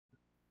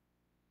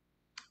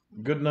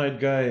Good night,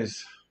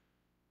 guys.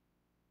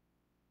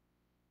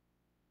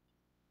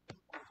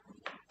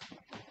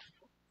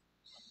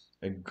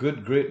 A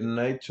good, great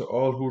night to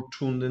all who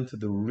tuned into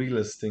the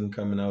realest thing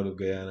coming out of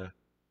Guyana.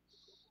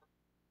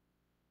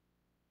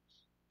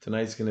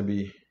 Tonight's going to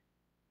be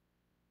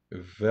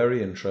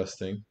very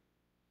interesting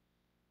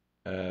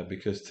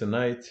because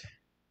tonight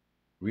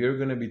we are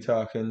going to be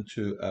talking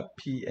to a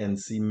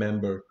PNC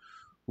member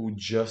who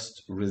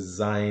just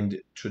resigned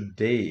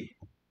today,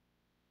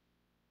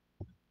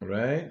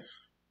 right?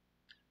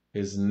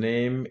 His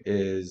name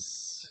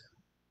is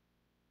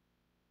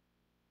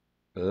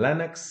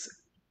Lennox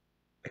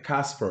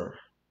Casper,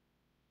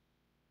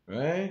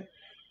 right?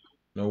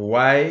 Now,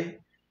 why?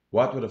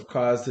 What would have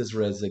caused his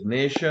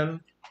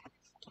resignation?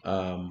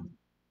 Um,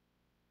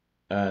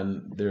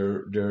 and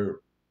there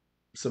are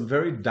some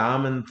very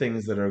damning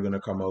things that are going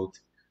to come out.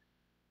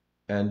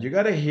 And you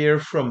got to hear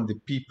from the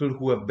people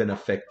who have been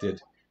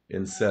affected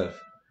in self,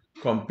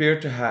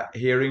 compared to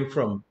hearing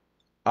from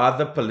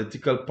other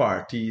political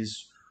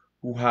parties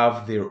who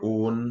have their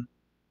own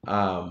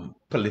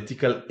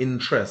political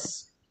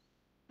interests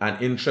and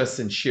interests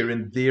in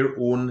sharing their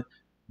own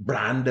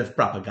brand of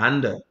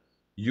propaganda.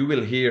 You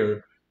will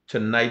hear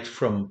tonight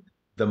from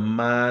the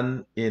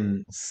man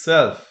in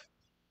self,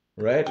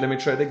 right? Let me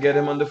try to get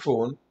him on the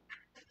phone.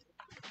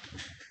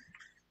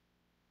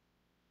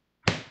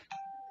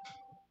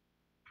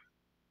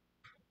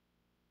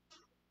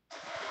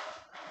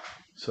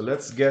 So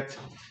let's get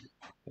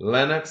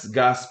Lennox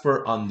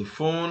Gasper on the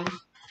phone.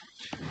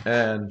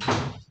 And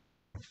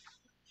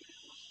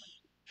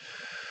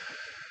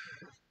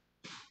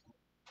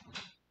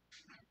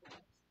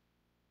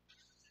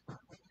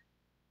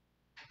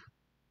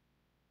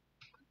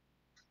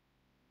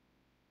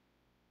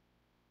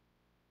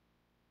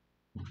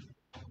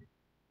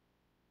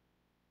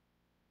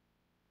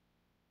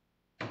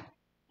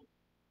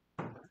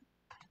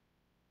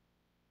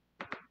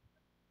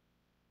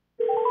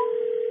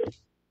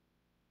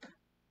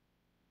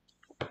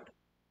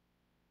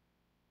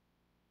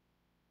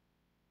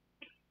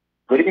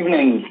Good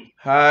evening.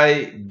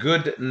 hi,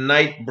 good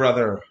night,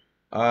 brother.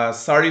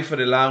 Sorry for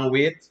the long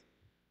wait,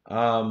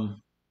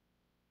 um,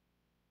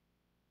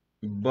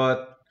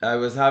 but I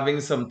was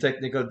having some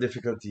technical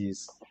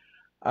difficulties.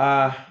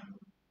 Uh,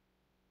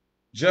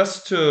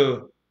 just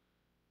to,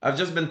 I've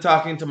just been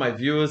talking to my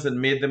viewers and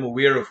made them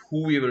aware of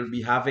who we will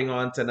be having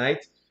on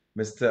tonight,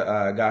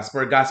 Mr.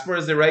 Gasper. Gasper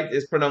is the right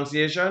is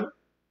pronunciation?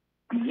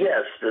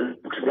 Yes,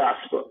 it's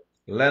gospel.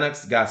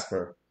 Lennox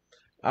Gasper.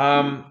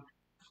 Um,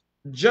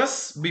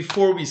 just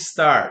before we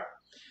start,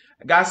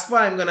 Gaspar,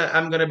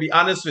 I'm gonna be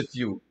honest with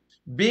you.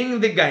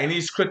 Being the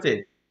Guyanese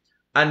critic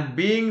and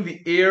being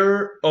the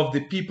ear of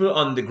the people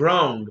on the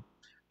ground,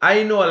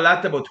 I know a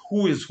lot about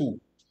who is who.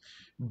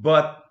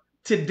 But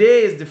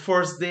today is the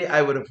first day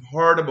I would have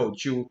heard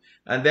about you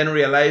and then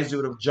realized you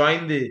would have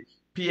joined the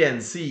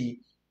PNC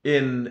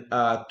in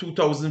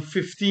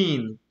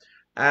 2015.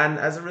 And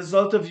as a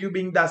result of you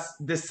being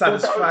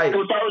dissatisfied,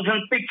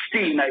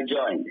 2016, I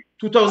joined.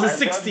 I've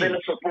just been 2016. a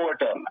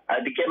supporter. I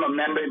became a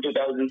member in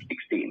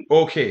 2016.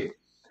 Okay.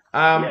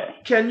 Yeah.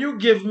 Can you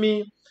give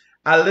me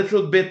a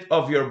little bit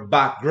of your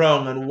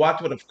background and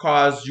what would have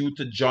caused you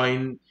to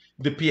join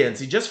the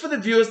PNC? Just for the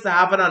viewers to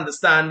have an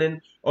understanding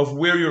of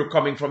where you're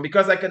coming from.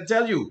 Because I can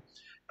tell you,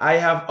 I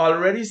have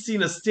already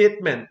seen a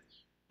statement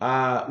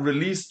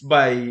released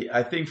by,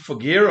 I think,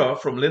 Figuera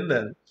from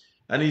Linden,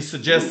 and he's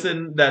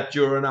suggesting that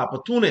you're an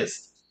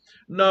opportunist.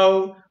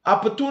 Now,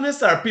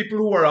 opportunists are people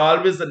who are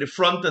always at the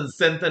front and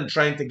center and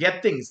trying to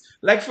get things,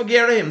 like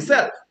Figuera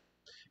himself,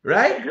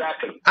 right?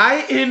 Exactly.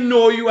 I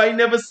know you, I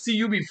never see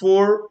you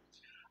before,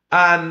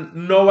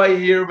 and now I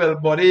hear, well,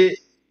 buddy,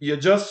 you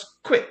just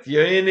quit.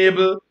 You ain't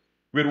able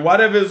with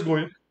whatever is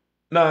going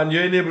on, you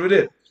ain't able with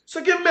it.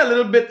 So give me a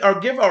little bit, or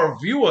give our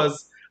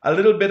viewers a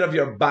little bit of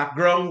your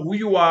background, who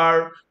you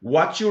are,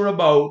 what you're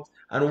about,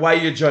 and why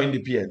you joined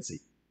the PNC.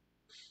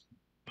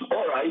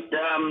 All right.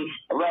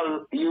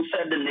 Well, you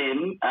said the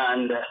name,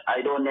 and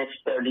I don't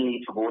necessarily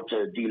need to go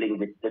to dealing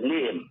with the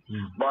name.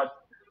 But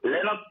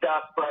Leonard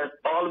Gasper has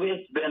always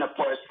been a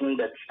person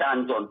that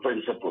stands on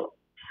principle.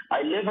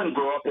 I live and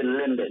grow up in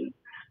Linden,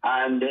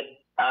 and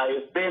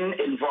I've been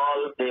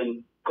involved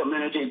in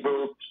community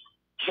groups,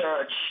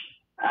 church,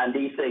 and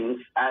these things.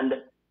 And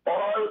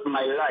all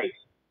my life,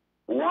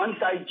 once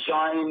I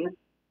join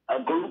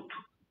a group,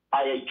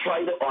 I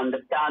try to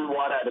understand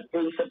what are the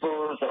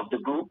principles of the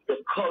group, the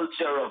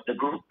culture of the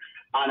group,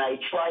 and I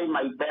try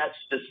my best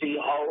to see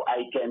how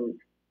I can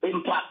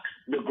impact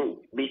the group.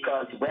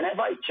 Because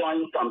whenever I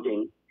join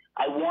something,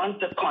 I want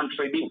to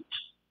contribute.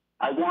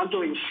 I want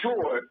to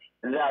ensure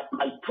that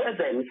my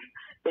presence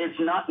is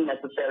not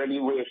necessarily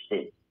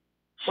wasted.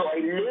 So I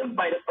live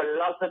by the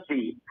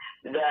philosophy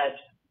that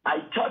I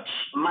touch,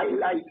 my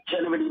life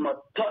generally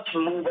must touch,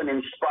 move, and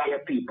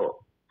inspire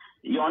people.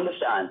 You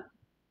understand?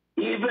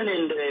 Even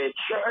in the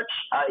church,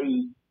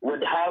 I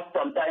would have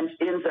sometimes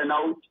ins and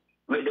outs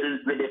with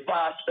the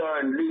pastor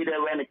and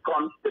leader when it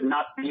comes to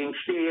not being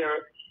fair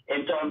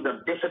in terms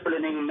of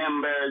disciplining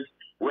members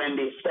when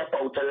they step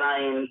out of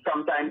line,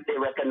 sometimes they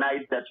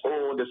recognize that,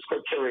 oh, the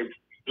scripture is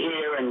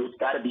here and it's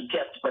got to be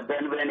kept. But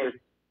then when it's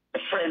a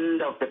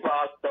friend of the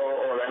pastor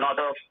or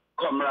another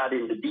comrade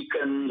in the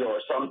deacons or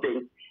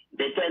something,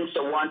 they tend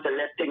to want to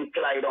let things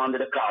slide under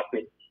the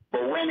carpet.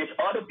 But when it's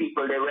other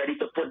people, they're ready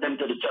to put them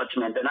to the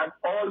judgment. And I've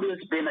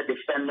always been a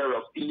defender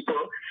of people,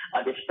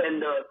 a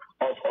defender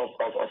of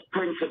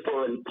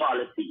principle and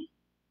policy.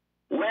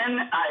 When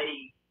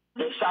I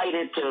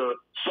decided to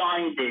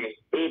join the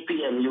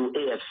APNU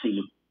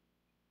AFC,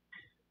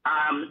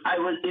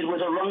 it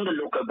was around the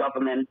local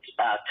government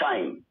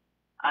time.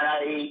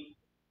 And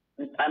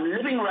I'm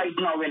living right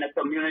now in a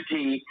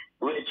community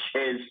which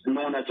is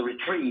known as a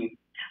retreat,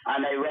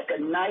 and I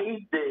recognize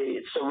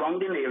the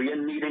surrounding area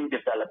needing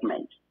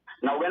development.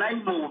 Now, when I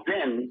moved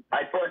in,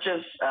 I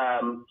purchased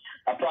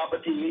a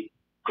property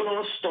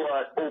close to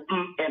an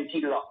open,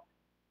 empty lot.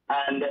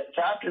 And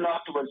that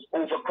lot was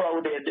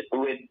overcrowded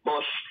with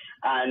bush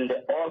and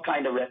all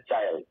kind of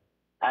reptiles.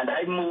 And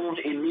I moved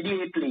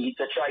immediately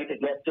to try to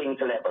get things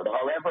leveled.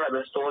 However, I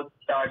was told to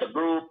start a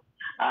group,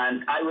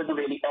 and I wasn't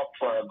really up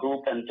for a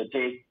group and to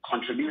take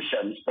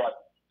contributions, but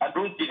a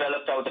group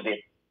developed out of it,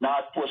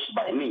 not pushed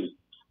by me.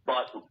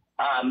 But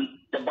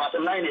the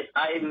bottom line is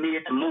I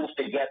made a move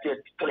to get it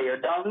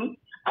cleared down,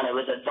 and I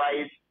was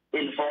advised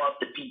involve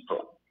the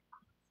people.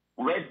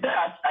 With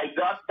that, I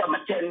got some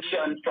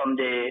attention from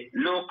the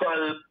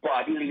local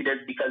party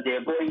leaders because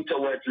they're going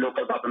towards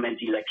local government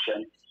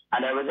election.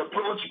 And I was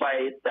approached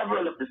by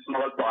several of the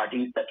small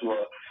parties that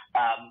were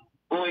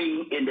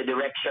going in the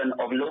direction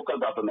of local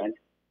government.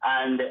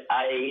 And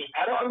I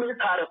had always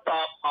had a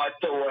soft heart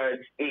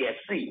towards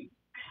AFC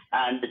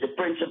and the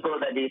principle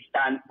that they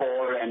stand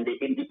for and the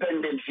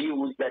independent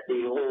views that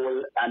they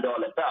hold and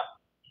all of that.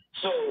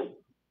 So,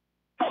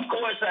 of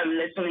course, I'm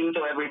listening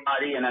to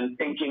everybody and I'm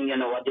thinking, you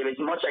know what, there is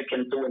much I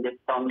can do in this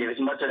town. There is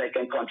much that I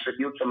can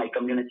contribute to my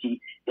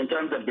community in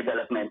terms of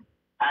development.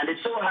 And it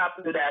so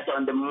happened that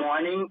on the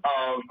morning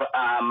of,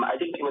 I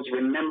think it was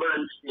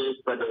Remembrance Day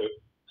for the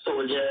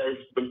soldiers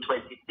in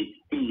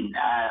 2016,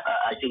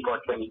 I think, or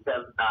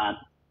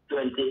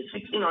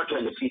 2016 or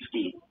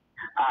 2015.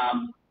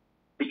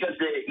 Because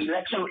the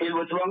election, it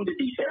was wrong the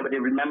December,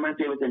 the Remembrance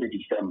Day was in the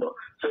December.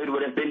 So it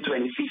would have been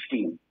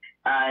 2015.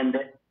 And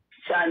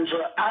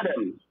Sandra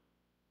Adams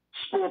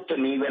spoke to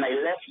me when I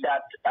left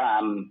that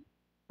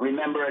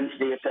Remembrance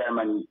Day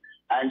ceremony.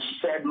 And she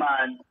said,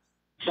 man,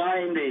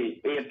 join the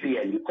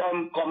APN. You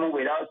come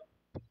with us.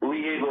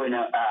 We're going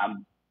to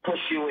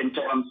push you in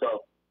terms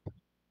of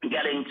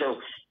getting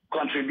to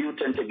contribute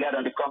and to get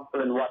on the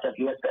council and what have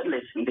you. I said,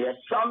 listen, there are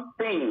some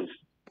things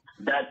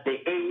that the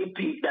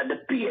AAP, that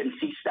the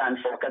PNC stands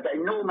for, because I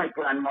know my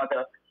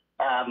grandmother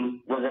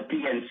was a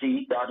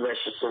PNC, God rest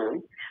her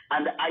soul,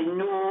 and I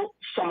know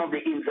some of the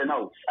ins and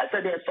outs. I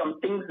said there are some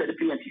things that the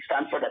PNC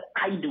stands for that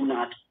I do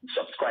not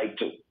subscribe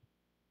to.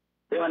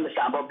 You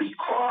understand? But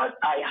because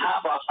I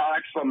have a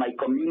heart for my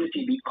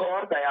community,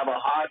 because I have a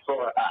heart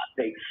for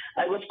things,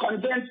 I was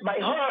convinced by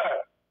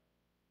her.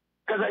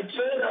 Because I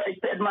told her, I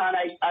said, man,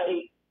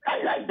 I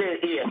like the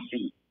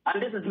AFC.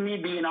 And this is me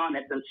being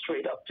honest and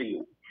straight up to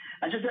you.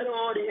 And she said,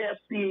 oh, the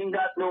AFC ain't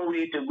got no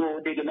way to go.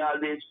 They can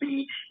always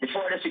be, the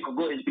farthest you could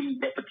go is be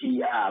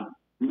deputy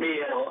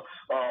mayor or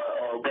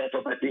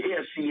whatever, but the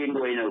AFC ain't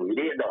going away.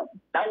 They're done.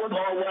 That was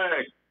her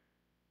word,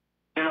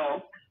 you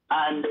know.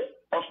 And,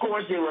 of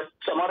course, there were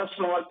some other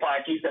small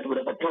parties that would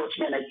have approached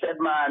me, and I said,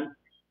 man,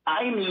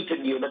 I need to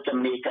be able to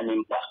make an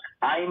impact.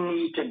 I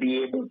need to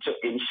be able to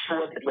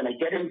ensure that when I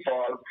get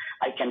involved,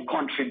 I can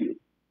contribute.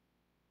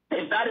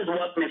 If that is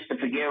what Mr.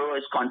 Figueroa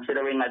is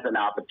considering as an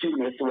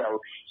opportunity, well,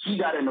 he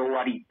got to know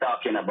what he's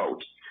talking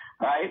about,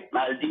 right?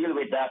 I'll deal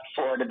with that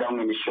further down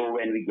in the show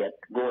when we get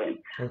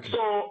going. Okay.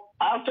 So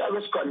after I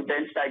was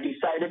convinced, I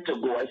decided to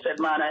go. I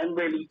said, man, I don't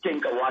really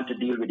think I want to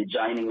deal with the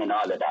joining and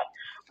all of that.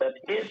 But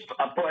if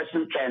a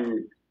person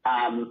can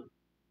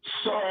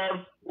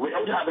serve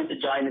without having to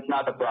join, it's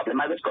not a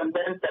problem. I was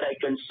convinced that I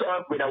can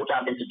serve without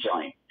having to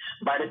join.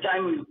 By the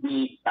time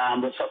we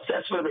were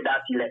successful with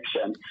that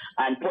election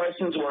and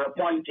persons were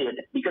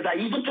appointed, because I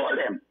even told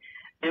them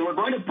they were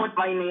going to put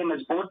my name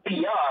as both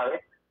PR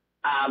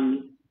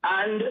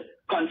and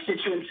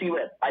constituency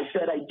rep. I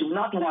said I do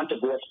not want to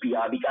go as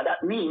PR because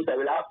that means I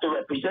will have to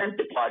represent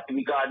the party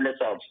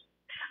regardless of.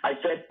 I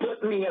said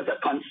put me as a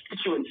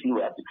constituency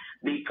rep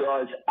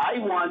because I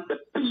want the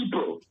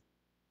people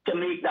to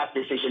make that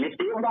decision. If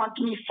they want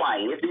me,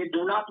 fine. If they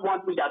do not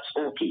want me, that's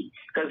okay.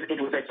 Because it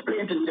was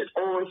explained to me that,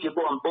 oh, if you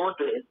go on both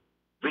ways,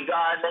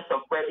 regardless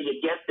of whether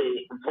you get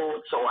the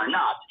votes or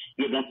not,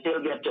 you can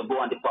still get to go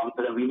on the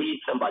council and we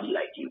need somebody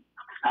like you.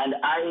 And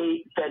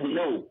I said,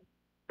 no,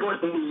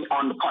 put me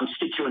on the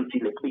constituency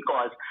list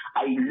because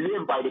I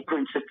live by the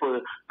principle,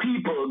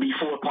 people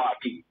before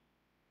party.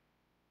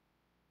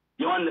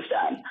 You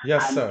understand?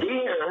 Yes, sir. And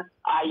there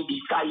I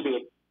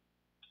decided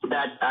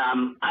that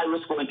I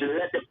was going to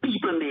let the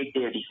people make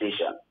their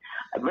decision.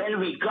 When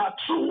we got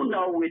through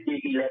now with the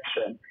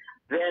election,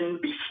 then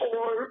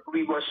before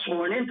we were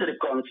sworn into the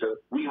council,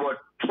 we were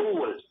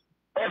told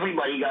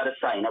Everybody got to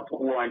sign up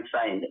who weren't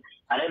signed,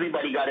 and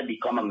everybody got to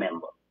become a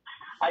member.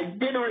 I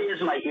did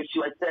raise my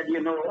issue. I said,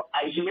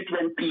 I hate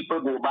when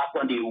people go back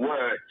on their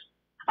words.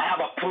 I have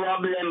a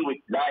problem with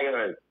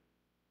liars.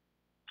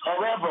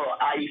 However,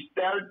 I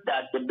felt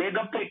that the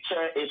bigger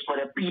picture is for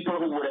the people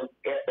who would have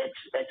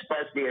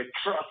expressed their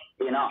trust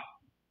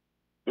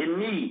in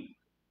me.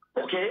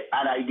 Okay?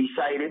 And I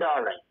decided,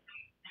 all right,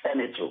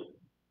 send it through.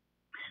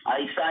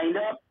 I signed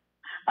up,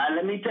 and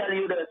let me tell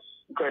you this,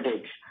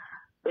 critics.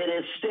 It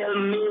is still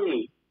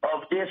May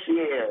of this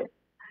year.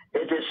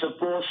 It is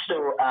supposed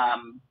to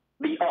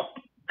be up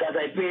because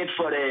I paid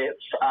for the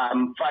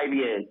 5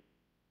 years,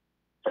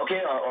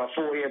 okay, or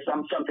 4 years,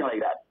 something like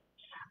that.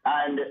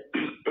 And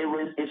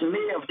it's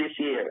May of this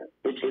year.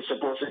 It is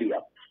supposed to be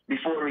up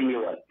before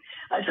renewal.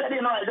 I said,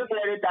 I just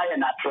let it die a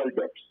natural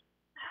death.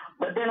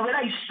 But then when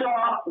I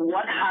saw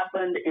what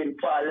happened in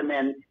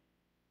Parliament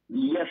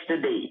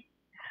yesterday,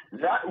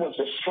 that was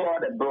the straw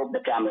that broke the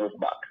camel's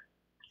back.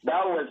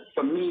 That was,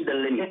 for me, the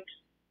limit.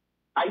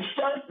 I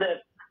felt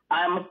that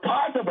I'm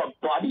part of a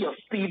body of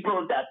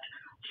people that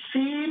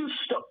seems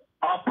to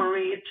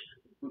operate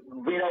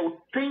without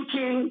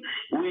thinking,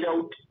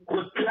 without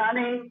good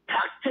planning,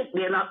 tactic.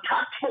 They're not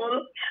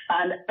tactful,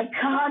 and I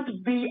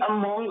can't be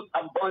among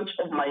a bunch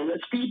of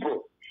mindless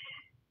people.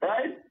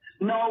 Right?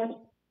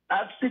 Now,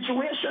 a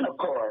situation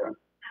occurred,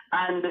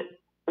 and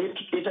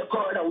it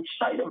occurred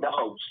outside of the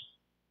house.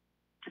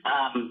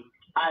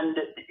 And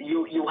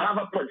you have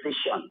a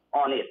position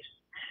on it.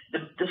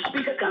 The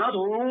speaker cannot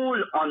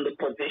rule on the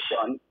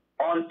position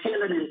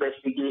until an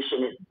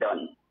investigation is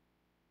done.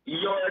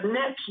 Your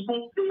next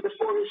move,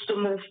 therefore, is to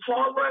move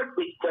forward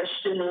with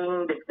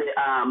questioning the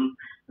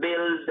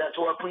bills that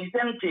were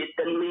presented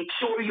and make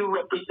sure you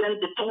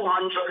represent the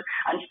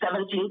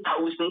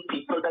 217,000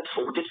 people that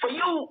voted for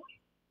you.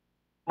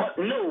 But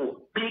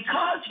no,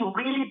 because you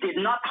really did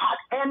not have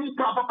any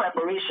proper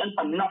preparation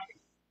for nothing,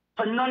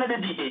 for none of the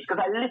debates, because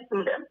I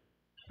listened to them.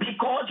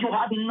 Because you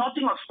had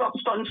nothing of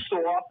substance to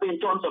offer in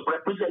terms of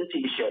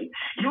representation,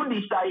 you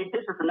decide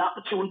this is an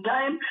opportune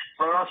time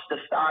for us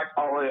to start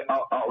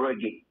our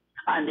game.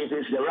 And it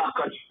is the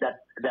records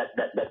that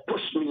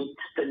pushed me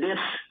to this,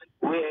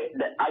 where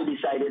that I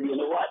decided, you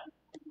know what,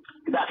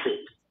 that's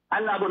it.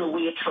 I'm not going to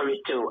wait for it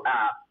to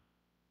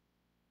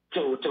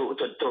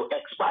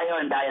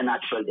expire and die a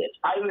natural death.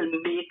 I will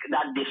make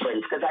that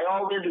difference because I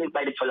always live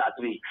by the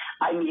philosophy.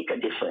 I make a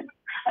difference.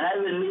 And I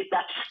will make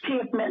that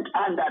statement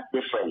and that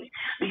difference.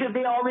 Because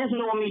they always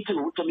know me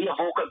to be a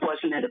vocal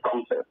person in the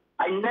council.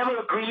 I never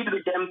agreed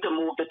with them to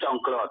move the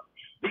tongue cloth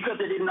because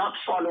they did not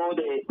follow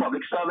the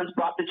public servants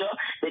procedure.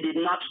 They did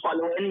not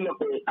follow any of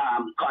the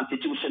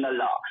constitutional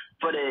law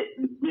for the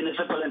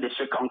Municipal and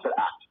District Council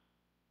Act.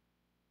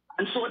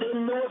 And so they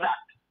know that.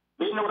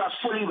 They know that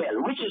fully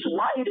well, which is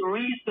why the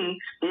reason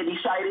they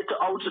decided to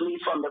out me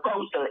from the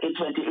council in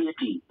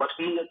 2018. But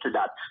we get to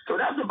that. So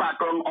that's the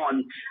background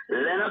on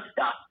Leonard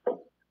Staff,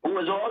 who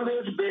has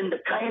always been the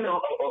kind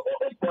of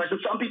person.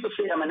 Some people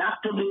say I'm an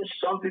activist.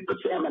 Some people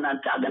say I'm an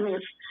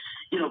antagonist.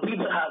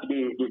 People have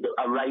a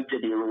right to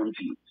their own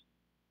views.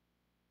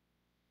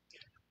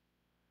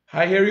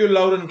 I hear you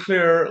loud and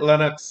clear,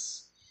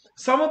 Lennox.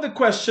 Some of the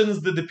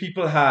questions that the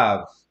people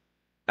have,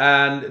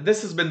 and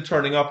this has been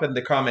turning up in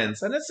the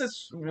comments, and this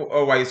is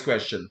a wise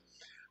question.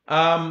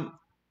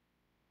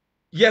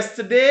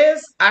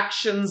 Yesterday's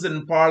actions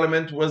in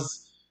Parliament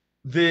was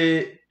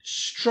the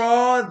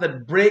straw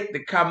that break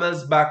the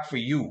camel's back for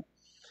you.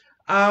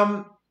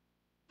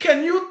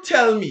 Can you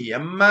tell me, a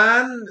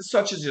man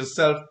such as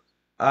yourself,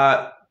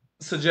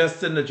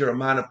 suggesting that you're a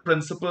man of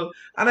principle,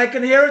 and I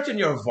can hear it in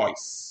your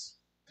voice,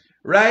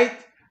 right?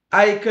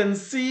 I can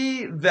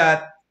see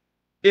that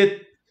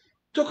it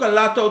took a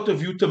lot out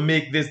of you to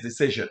make this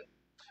decision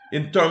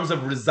in terms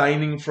of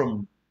resigning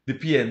from the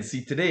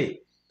PNC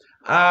today.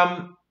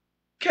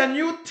 Can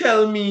you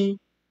tell me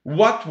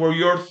what were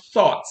your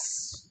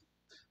thoughts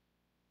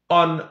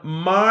on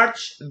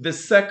March the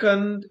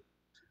 2nd,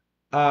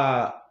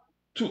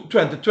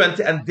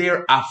 2020 and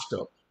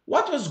thereafter?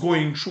 What was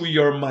going through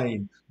your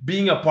mind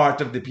being a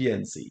part of the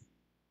PNC?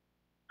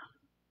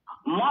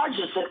 March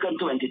 2nd,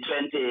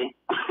 2020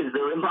 is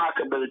a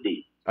remarkable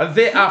day. And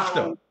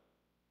thereafter?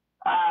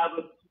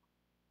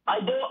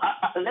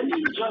 Let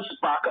me just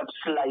back up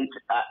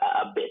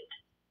a bit.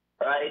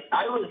 Right?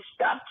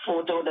 That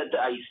photo that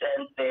I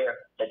sent there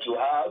that you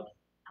have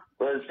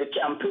was the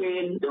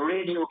campaign, the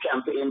radio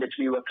campaign that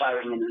we were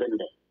carrying in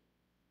London.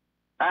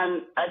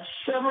 And at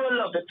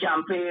several of the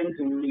campaigns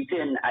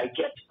meeting, I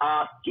kept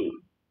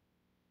asking,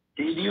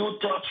 did you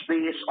touch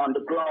base on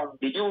the ground?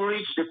 Did you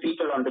reach the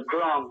people on the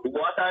ground?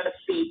 What are the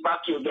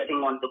feedback you're getting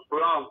on the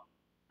ground?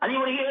 And you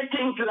will hear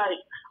things like,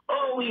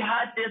 oh, we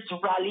had this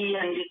rally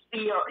and you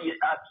see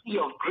a sea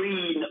of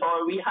green,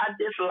 or we had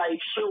this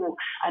live show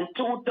and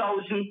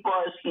 2,000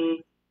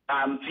 persons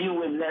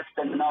view in less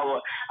than an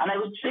hour. And I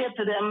would say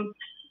to them,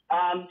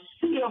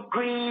 sea of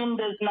green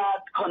does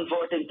not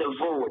convert into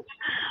votes.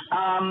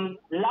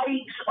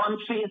 Likes on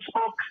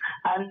Facebook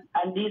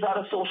and these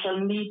other social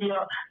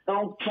media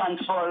don't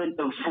transfer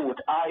into vote.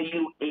 Are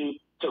you a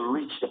to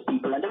reach the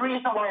people. And the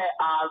reason why I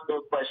asked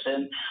those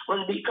questions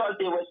was because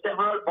there were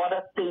several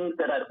other things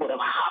that would have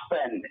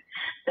happened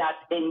that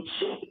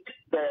inject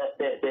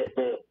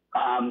the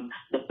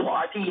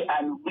party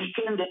and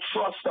weaken the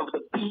trust of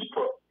the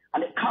people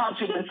and the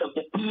confidence of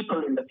the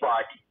people in the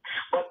party.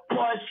 But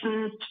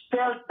persons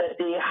felt that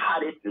they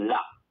had it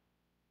locked.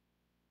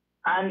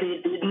 And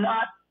they did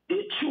not,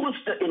 they chose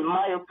to, in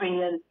my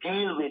opinion,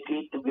 deal with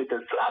it with a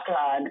slack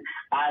hand,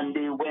 and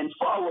they went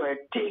forward,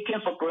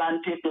 taking for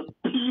granted the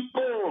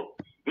people.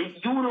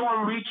 If you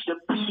don't reach the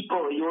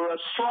people, you're as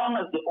strong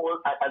as the old,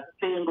 as the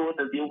saying goes,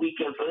 as the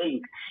weakest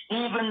link.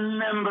 Even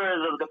members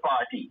of the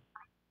party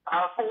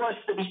are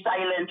forced to be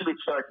silent with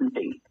certain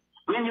things.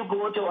 When you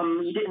go to a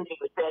meeting, they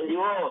will tell you,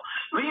 oh,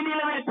 we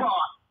dealing with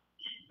part.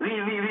 We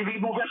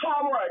moving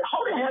forward.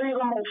 How the hell are you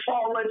going to move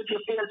forward if you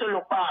fail to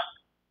look back?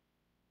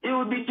 You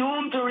will be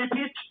doomed to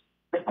repeat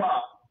the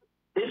past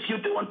if you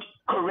don't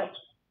correct.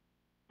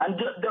 And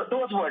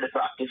those were the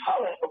practice.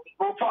 However, we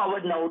go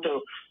forward now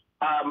to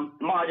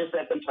March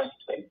 2nd,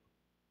 2020.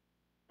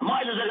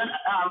 March 2nd,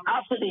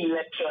 after the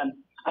election,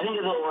 I think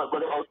it was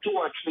about 2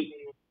 or 3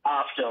 days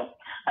after,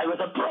 I was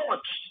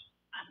approached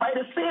by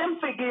the same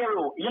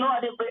Figueroa. You know, I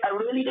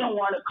really didn't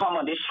want to come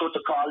on this show to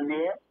call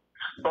names,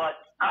 but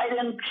I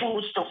didn't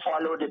choose to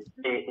follow the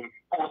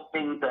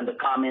postings and the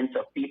comments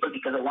of people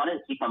because I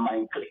wanted to keep my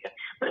mind clear.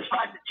 But the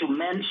fact that you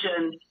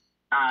mentioned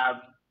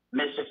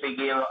Mr.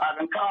 Figueroa, I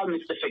can call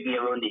Mr.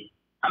 Figueroa Nick.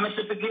 And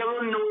Mr.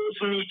 Figueroa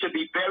knows me to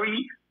be very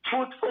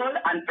truthful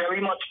and very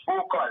much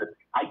vocal.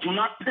 I do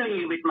not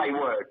play with my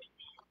words.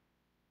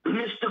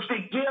 Mr.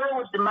 Figueroa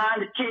was the man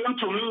that came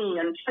to me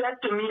and said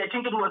to me, I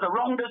think it was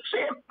around the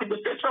 5th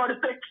or the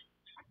 6th,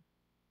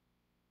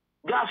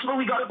 Gospel,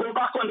 we got to go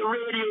back on the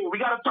radio.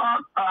 We got to talk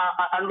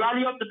and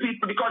rally up the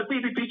people because the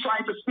PPP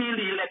trying to steal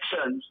the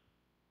elections.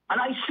 And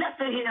I said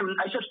to him,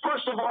 I said,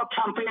 first of all,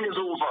 campaign is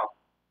over.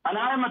 And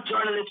I am a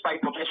journalist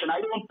by profession.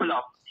 I don't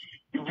bluff.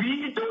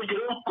 You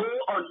don't go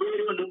on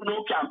radio and do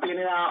no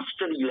campaigning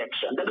after the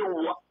election. That don't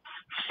work.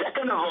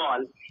 Second of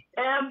all,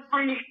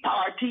 every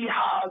party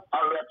has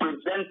a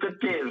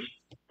representative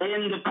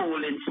in the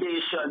polling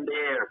station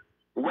there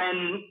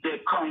when the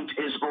count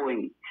is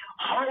going.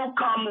 How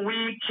come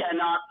we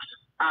cannot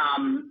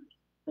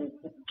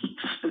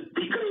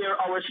declare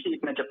our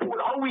statement a poll?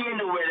 How we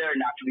know whether or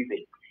not we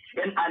will?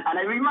 And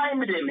I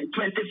reminded him in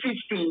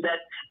 2015 that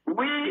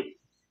we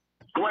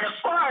were the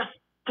first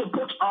to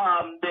put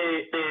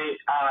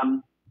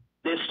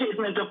the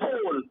statement a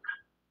poll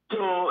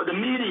to the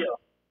media,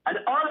 and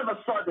all of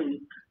a sudden,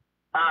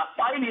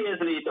 5 years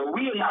later,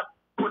 we are not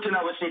putting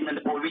our statement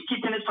a poll. We're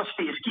keeping it for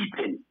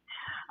safekeeping.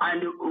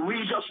 And we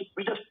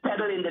just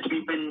peddling that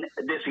we win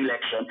this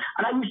election.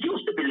 And I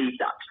refuse to believe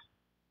that.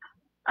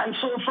 And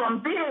so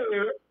from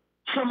there,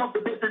 some of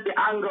the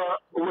anger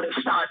would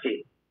have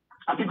started.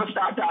 And people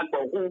start talking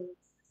about who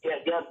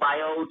get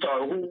buyout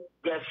or who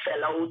gets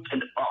sell out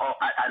and all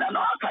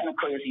kind of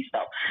crazy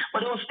stuff.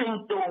 But those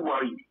things don't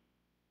worry me.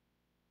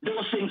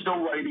 Those things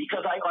don't worry me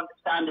because I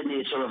understand the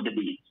nature of the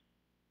beast.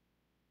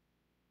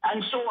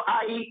 And so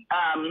I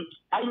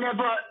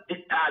never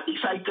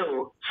decided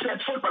to set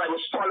foot, but I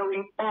was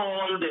following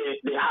all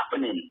the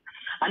happening.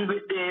 And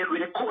with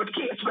the court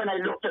case, when I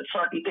looked at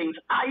certain things,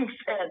 I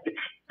said,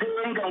 they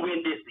ain't going to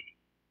win this.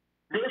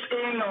 This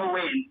ain't going to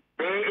win.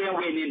 They ain't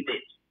winning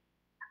this.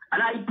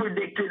 And I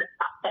predicted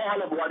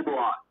all of what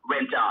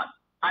went on.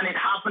 And it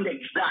happened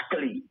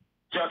exactly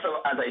just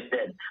as I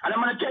said. And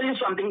I'm going to tell you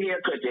something here,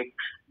 Critic.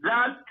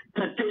 That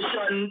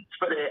petition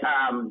for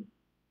the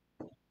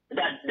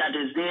that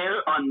is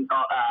there on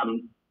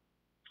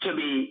to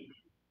be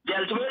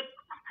dealt with,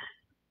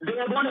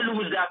 they're going to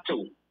lose that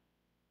too.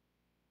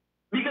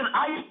 Because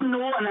I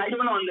know and I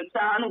don't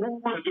understand who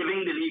is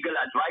giving the legal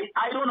advice.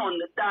 I don't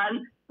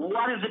understand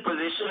what is the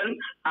position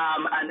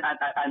and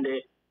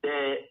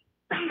the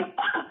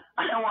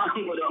I don't want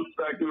to go down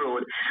certain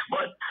road,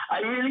 but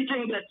I really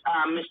think that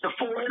Mr.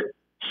 Ford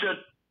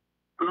should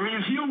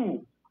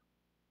review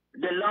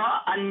the law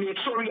and make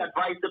sure he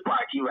advise the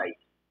party right.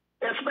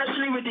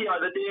 Especially with the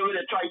other day when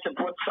they tried to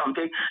put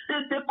something.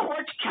 The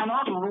court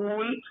cannot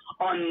rule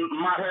on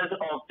matters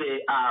of the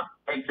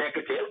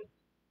executive.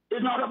 It's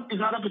not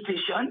a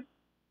petition.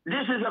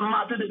 This is a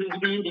matter that is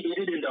being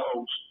debated in the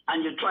House,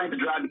 and you're trying to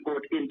drag the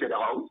court into the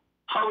House.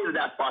 How is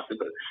that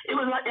possible? It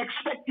was not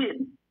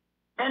expected.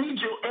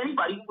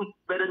 Anybody,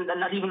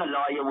 not even a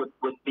lawyer,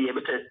 would be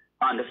able to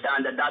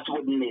understand that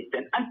wouldn't make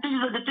sense. And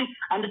these are the things.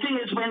 And the thing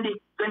is, when they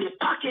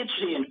package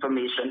the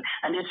information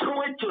and they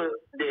throw it to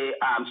the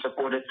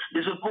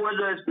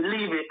supporters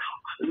believe it,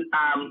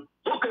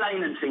 hook,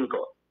 line, and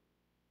sinker,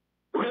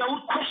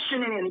 without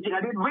questioning anything.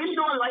 And they really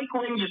don't like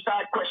when you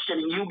start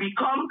questioning. You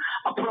become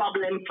a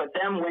problem for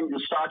them when you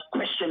start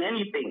questioning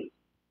anything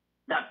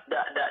that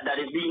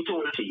is being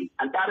told to you.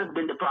 And that has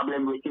been the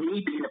problem with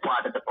me being a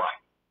part of the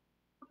party.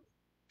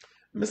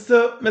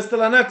 Mr.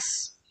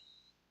 Lennox,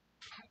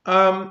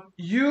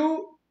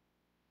 you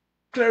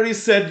clearly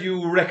said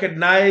you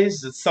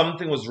recognized that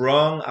something was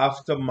wrong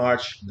after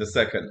March the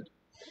 2nd.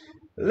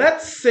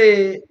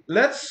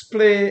 let's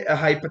play a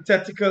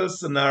hypothetical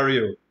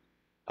scenario.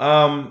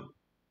 Um,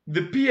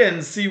 the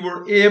PNC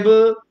were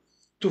able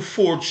to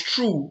forge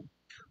through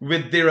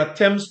with their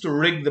attempts to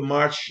rig the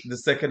March the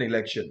 2nd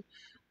election,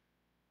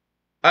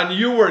 and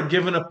you were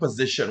given a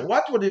position.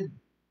 What would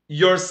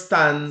your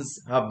stance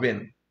have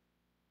been?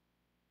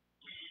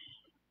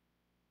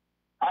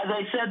 As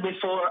I said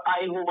before,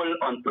 I hold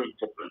on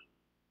principle.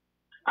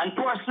 And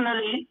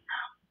personally,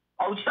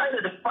 outside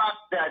of the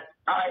fact that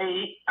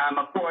I am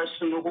a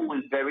person who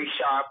is very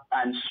sharp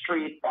and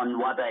straight on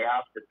what I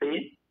have to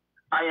say,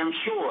 I am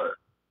sure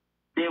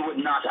they would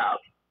not have.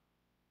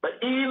 But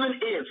even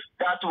if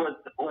that was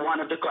one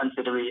of the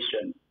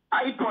considerations,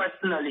 I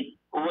personally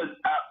was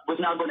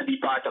not going to be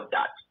part of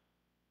that.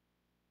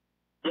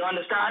 You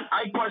understand?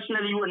 I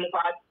personally wouldn't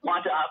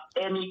want to have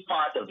any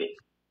part of it.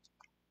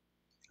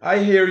 I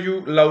hear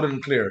you loud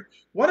and clear.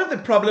 One of the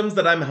problems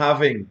that I'm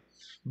having,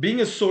 being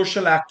a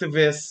social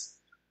activist,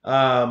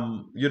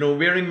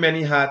 wearing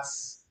many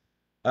hats,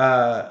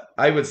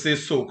 I would say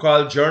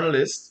so-called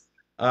journalist,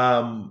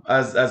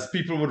 as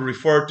people would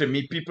refer to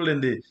me, people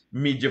in the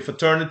media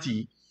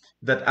fraternity,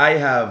 that I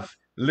have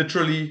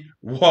literally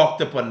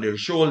walked upon their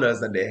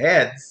shoulders and their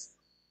heads.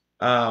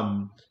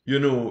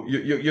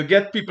 You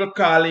get people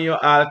calling you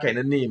all kind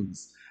of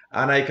names,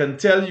 and I can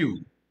tell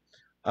you,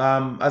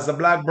 as a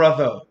black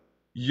brother,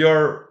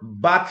 your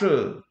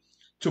battle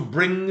to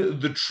bring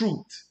the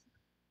truth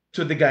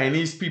to the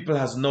Guyanese people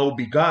has now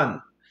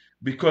begun.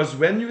 Because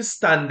when you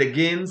stand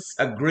against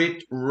a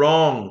great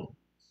wrong,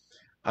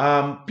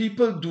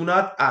 people do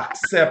not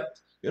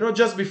accept.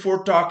 Just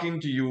before talking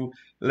to you,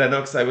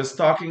 Lennox, I was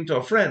talking to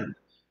a friend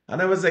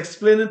and I was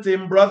explaining to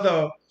him,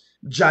 brother,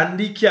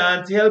 Jandy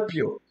can't help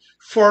you.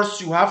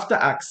 First, you have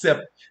to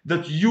accept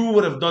that you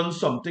would have done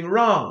something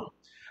wrong.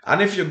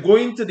 And if you're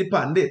going to the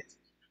pandit,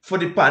 for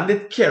the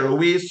pandit carry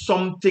away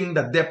something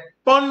that they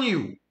upon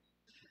you,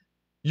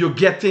 you're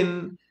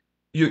getting,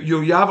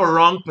 you have a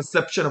wrong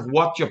perception of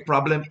what your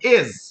problem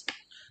is.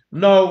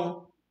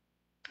 Now,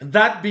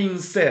 that being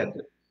said,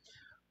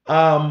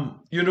 I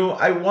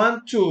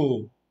want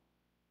to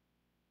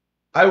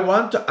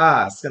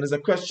ask, and as a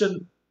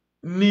question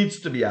needs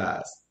to be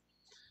asked,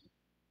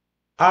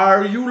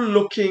 are you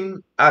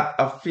looking at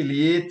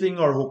affiliating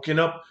or hooking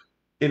up,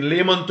 in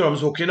layman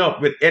terms, hooking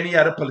up with any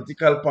other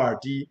political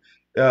party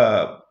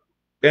uh,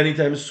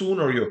 anytime soon,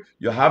 or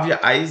you have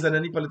your eyes on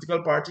any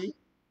political party?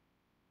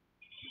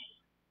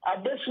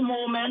 At this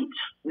moment,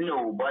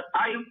 no, but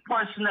I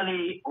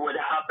personally would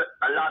have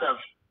a lot of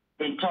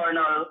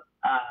internal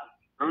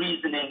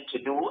reasoning to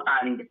do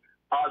and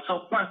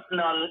also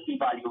personal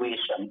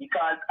evaluation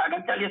because I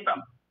can tell you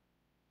something.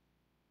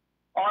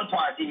 All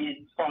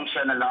parties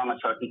function along a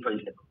certain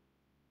principle.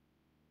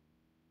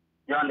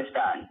 You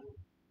understand?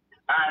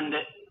 And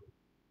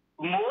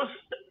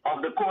most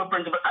of the core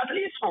principles, at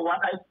least for what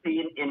I've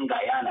seen in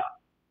Guyana,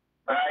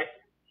 right,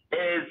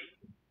 is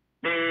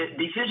the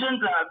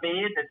decisions are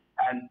made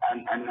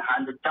and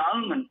handed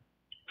down. And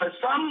for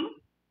some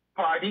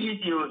parties,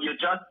 you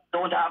just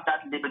don't have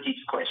that liberty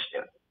to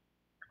question.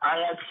 I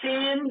have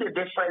seen the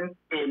difference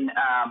in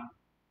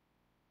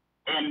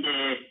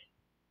the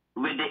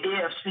with the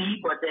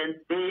AFC, but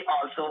then they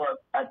also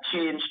have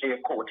changed their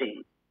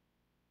coating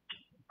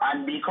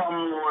and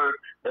become more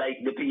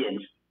like the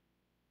PNC.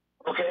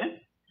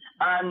 Okay?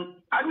 And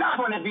I'm not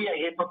going to be a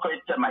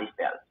hypocrite to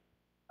myself.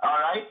 All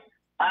right?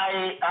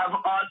 I have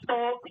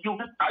also,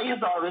 I used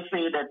to always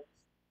say that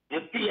the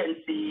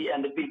PNC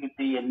and the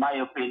PPP, in my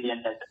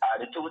opinion, are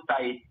the two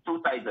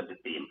sides of the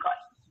same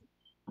coin.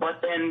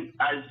 But then,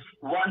 as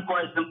one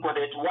person put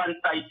it, one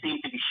side seems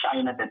to be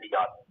shiner than the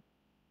other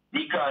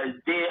because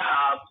they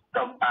have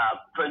some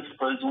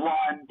principles.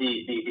 One,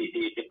 the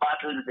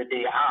battles that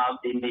they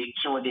have, they make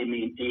sure they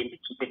maintain to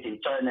keep it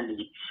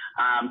internally.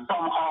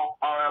 Somehow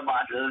our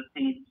battle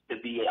seems to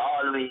be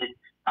always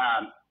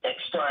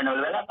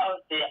external. Well,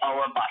 about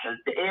our battles,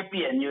 the AP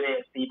and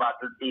UAFC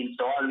battle seems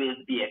to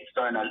always be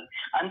external.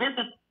 And this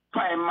is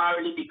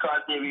primarily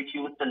because they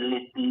refuse to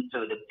listen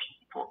to the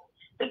people.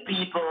 The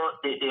people,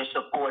 their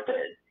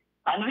supporters.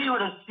 And we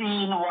would have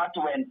seen what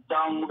went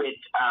down with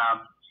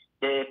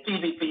the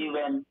PVP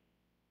when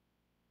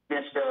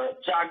Mr.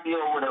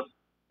 Jagdio would have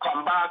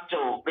come back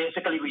to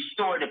basically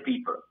restore the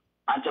people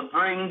and to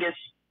bring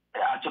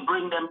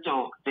them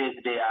to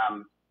the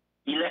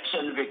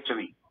election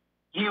victory.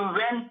 He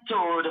went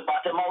to the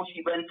bottom house,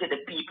 he went to the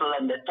people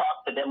and they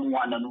talked to them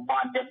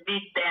one-on-one. They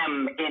meet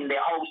them in the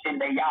house, in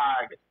the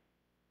yard.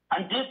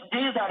 And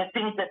these are the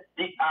things that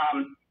the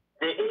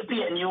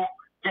APNU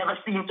never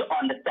seem to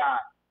understand.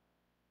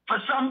 For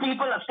some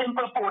people, a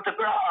simple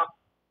photograph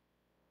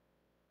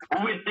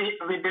with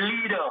the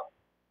leader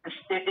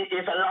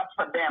is a lot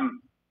for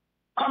them.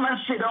 Come and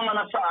sit down on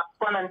a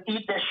fast and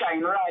eat the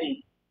shine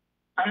rice.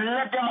 And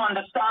let them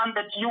understand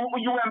that you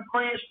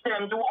embrace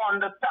them to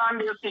understand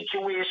their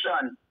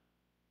situation.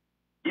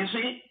 You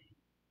see?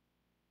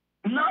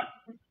 Not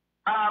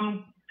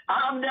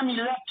have them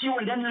elect you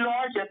and then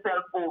lord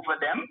yourself over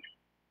them.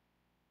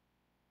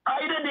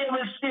 Either they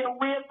will stay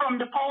away from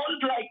the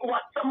polls like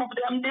what some of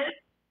them did,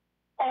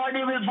 or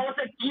they will vote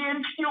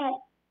against you,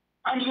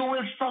 and you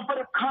will suffer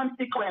the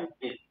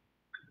consequences.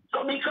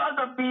 So because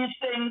of these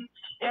things,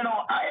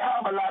 I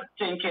have a lot of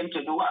thinking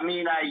to do. I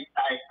mean, I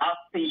have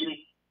seen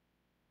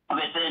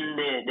within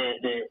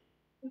the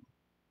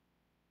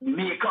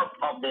makeup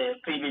of the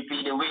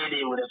PvP, the way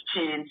they would have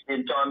changed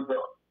in terms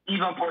of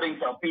even putting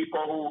some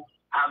people who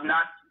have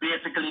not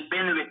basically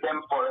been with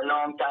them for a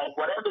long time,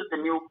 whatever the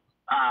new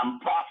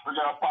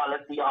posture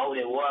policy, how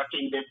they're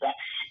working, this, that,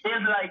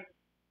 it's like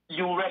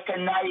you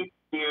recognize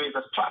there is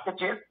a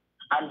strategist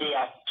and there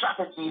are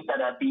strategies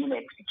that are being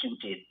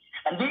executed.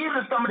 And these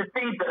are some of the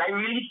things that I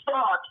really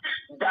thought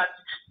that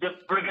the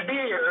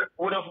brigadier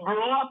would have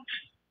brought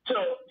to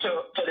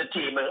the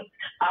table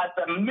as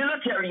a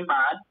military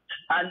man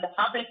and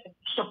having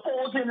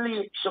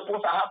supposedly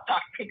supposed to have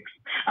tactics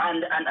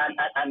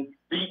and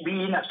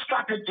being a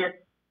strategist,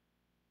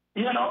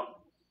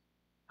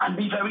 and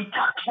be very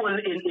tactful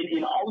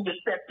in how to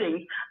set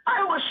things.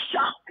 I was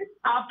shocked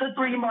after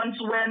 3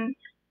 months when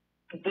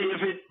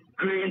David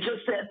Granger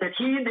said that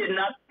he did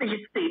not see a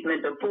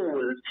statement of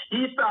polls.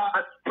 He saw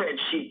a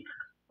spreadsheet.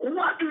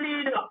 What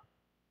leader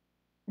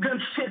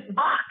can sit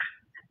back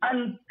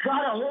and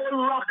got a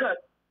whole rocket,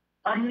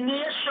 a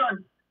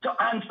nation to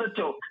answer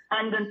to,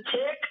 and then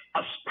take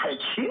a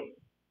spreadsheet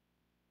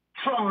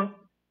from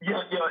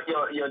your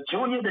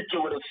junior that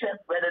you would have said,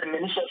 whether the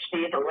Minister of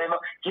State or whatever,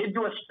 give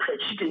you a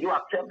spreadsheet and you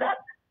accept that?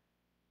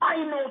 I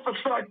know for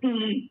certain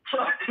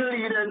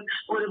leaders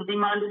would have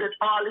demanded that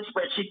all the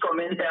spreadsheet come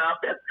in there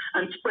after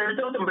and spread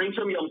it out and bring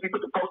some young people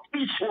to count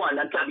each one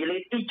and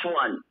tabulate each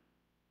one.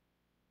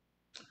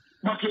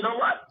 But you know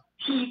what?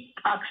 He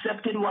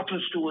accepted what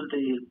was told to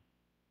him.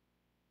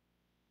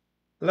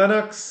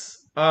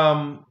 Lennox,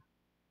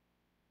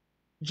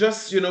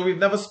 just, we've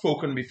never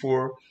spoken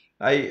before.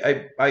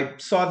 I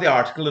saw the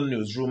article in the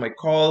newsroom. I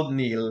called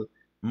Neil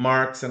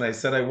Marks and I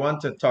said, I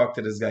want to talk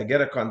to this guy, get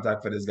a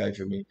contact for this guy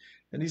for me.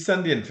 And he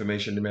sent the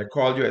information to me. I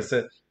called you. I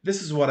said,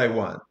 this is what I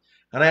want.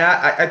 And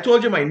I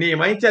told you my name.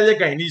 I didn't tell you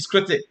Guyanese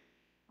Critic.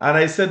 And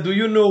I said, do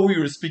you know who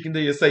you were speaking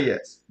to? You say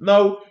yes.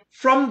 Now,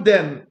 from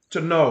then to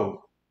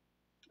now,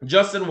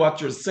 just in what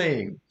you're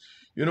saying,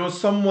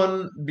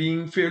 someone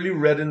being fairly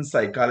read in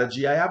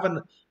psychology, I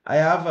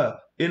have a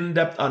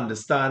in-depth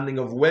understanding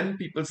of when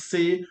people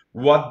say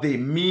what they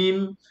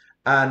mean,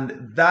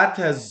 and that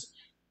has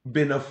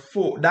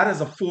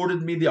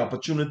afforded me the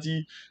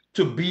opportunity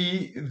to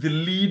be the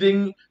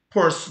leading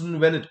person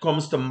when it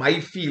comes to my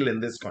field in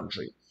this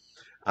country.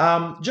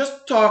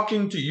 Just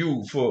talking to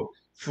you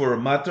for a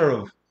matter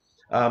of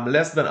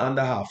less than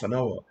under half an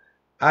hour,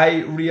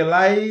 I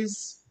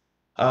realize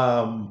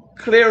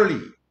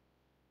clearly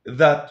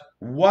that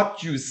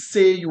what you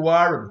say you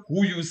are and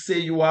who you say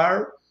you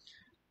are,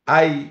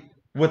 I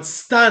would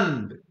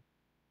stand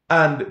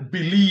and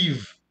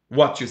believe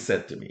what you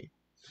said to me.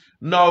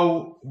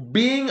 Now,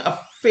 being a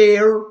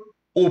fair,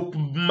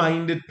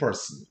 open-minded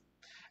person,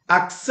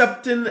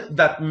 accepting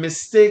that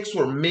mistakes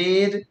were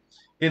made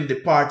in the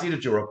party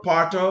that you're a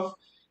part of,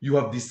 you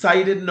have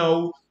decided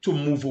now to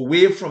move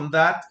away from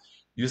that.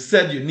 You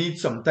said you need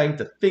some time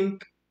to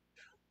think.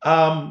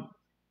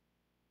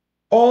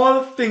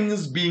 All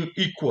things being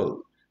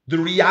equal, the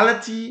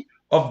reality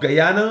of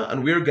Guyana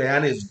and where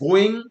Guyana is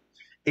going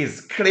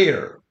is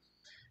clear.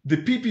 The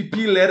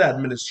PPP-led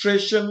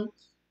administration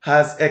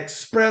has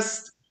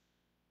expressed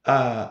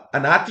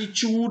an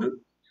attitude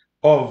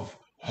of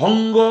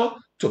hunger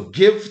to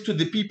give to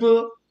the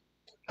people,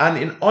 and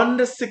in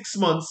under 6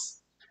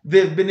 months,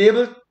 they've been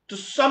able to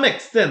some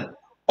extent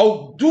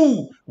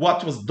outdo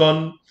what was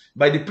done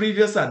by the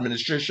previous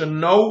administration,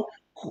 now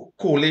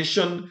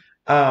coalition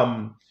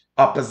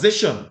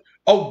opposition,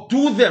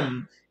 outdo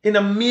them in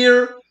a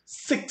mere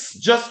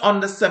just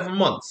under 7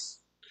 months.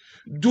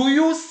 Do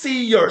you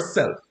see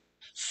yourself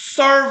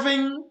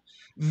serving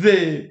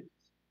the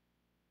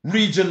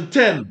Region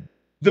 10,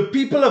 the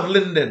people of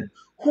Linden,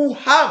 who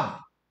have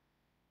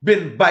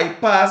been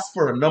bypassed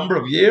for a number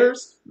of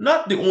years?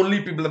 Not the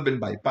only people have been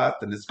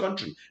bypassed in this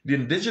country. The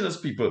indigenous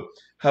people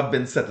have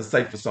been set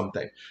aside for some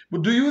time.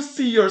 But do you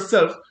see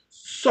yourself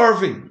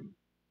serving,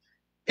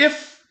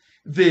 if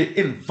the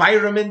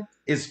environment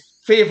is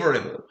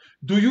favorable,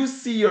 do you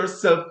see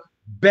yourself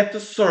better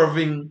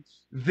serving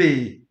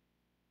the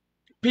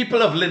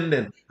people of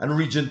Linden and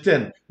Region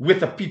 10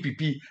 with a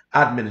PPP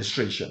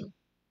administration,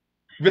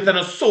 with an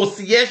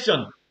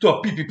association to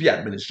a PPP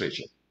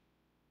administration?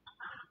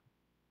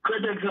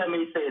 Critics, let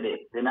me say this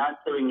in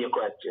answering your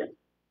question.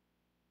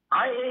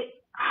 I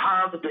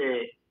have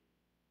the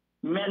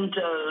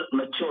mental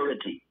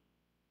maturity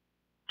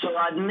to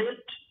admit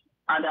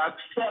and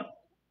accept,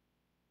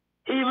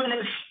 even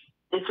if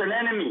it's an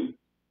enemy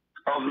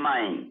of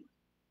mine,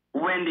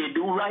 when they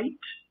do right,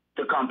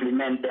 to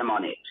compliment them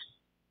on it,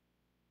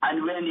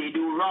 and when they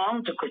do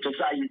wrong, to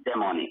criticize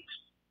them on it.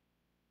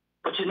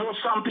 But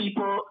some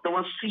people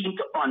don't seem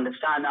to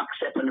understand,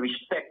 accept, and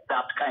respect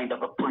that kind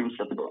of a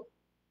principle,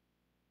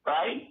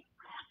 right?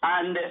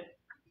 And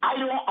I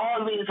don't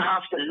always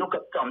have to look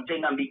at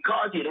something, and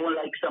because you don't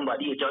like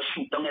somebody, you just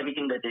shoot down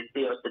everything that they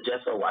say or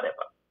suggest or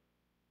whatever.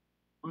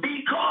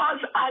 because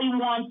I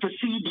want to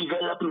see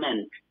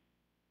development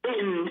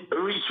in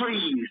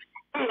Retrees,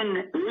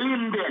 in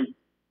Linden.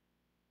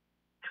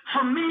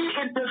 For me,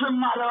 it doesn't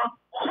matter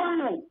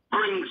who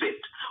brings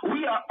it.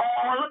 We are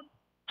all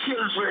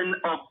children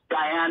of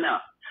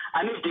Guyana.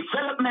 And if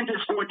development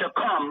is going to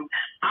come,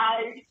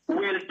 I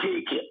will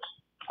take it.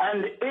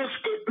 And if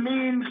it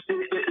means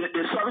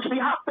the service, we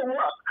have to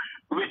work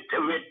with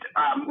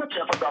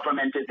whichever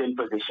government is in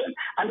position.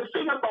 And the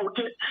thing about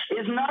it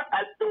is not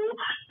as though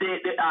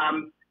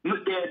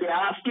they're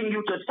asking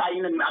you to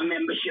sign a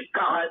membership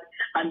card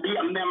and be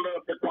a member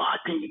of the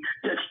party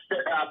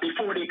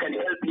before they can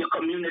help your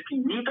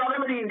community. We talk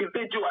about the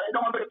individual, I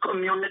don't about the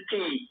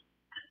community.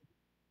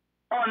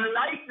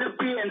 Unlike the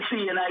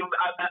PNC, and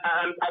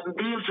I'm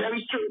being very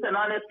straight and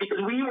honest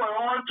because we were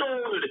all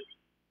told,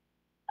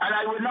 and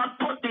I will not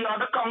put the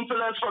other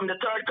councillors from the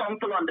third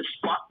council on the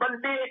spot, but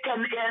they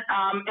can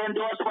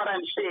endorse what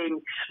I'm saying.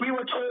 We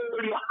were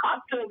told you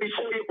have to,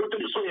 before you go to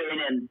the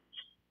swearing in,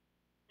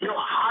 you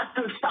had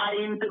to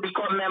sign to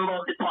become a member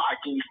of the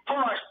party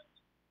first,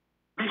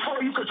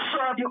 before you could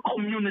serve your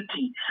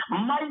community.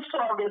 My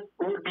service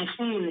would be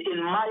seen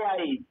in my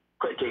eyes,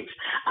 critics,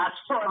 as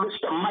service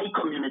to my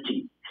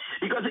community.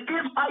 Because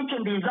if I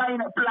can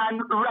design a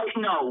plan right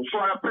now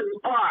for a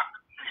park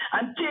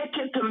and take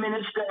it to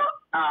Minister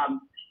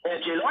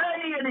Ejil or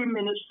any of the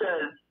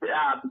ministers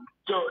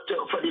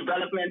for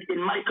development in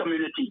my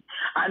community,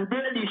 and they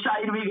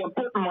decide we can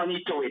put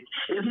money to it,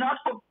 it's not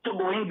to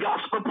go in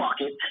gospel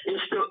pocket,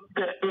 it's to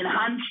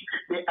enhance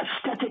the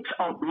aesthetics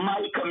of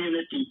my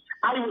community.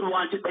 I would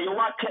want it, but you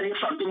want to tell you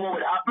something what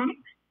would happen?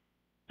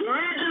 The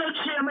regional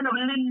chairman of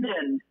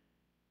Linden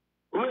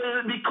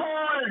will be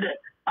called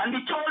and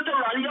be told to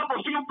rally up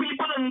a few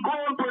people and go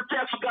and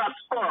protest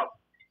gospel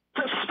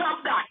to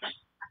stop that.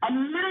 A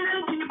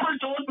million people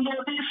don't know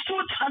these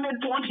truths and they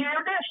don't hear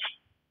this.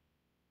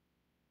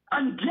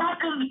 And that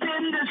has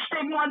been the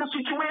stigma of the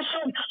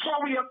situation. So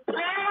we are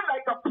playing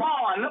like a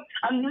pawn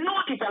and no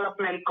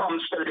development comes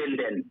to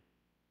Linden.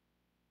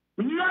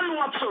 None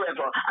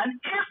whatsoever. And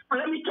if,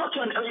 let me touch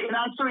on, in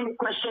answering the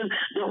question,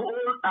 the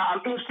whole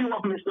issue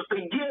of Mr.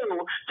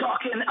 Figueroa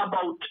talking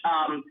about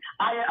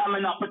I am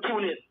an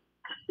opportunist.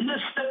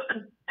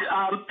 Mr.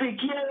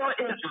 Figueroa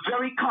is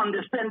very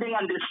condescending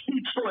and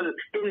deceitful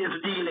in his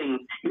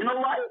dealings. You know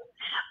why?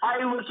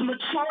 I was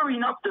mature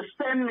enough to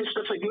send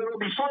Mr. Figueroa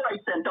before I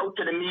sent out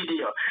to the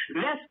media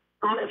this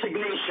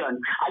resignation.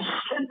 I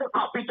sent a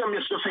copy to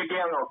Mr.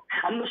 Figueroa,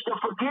 and Mr.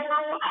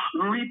 Figueroa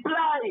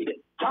replied,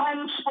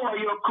 "Thanks for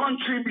your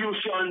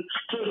contribution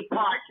to the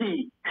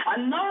party."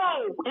 And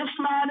now this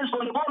man is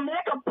going to go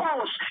make a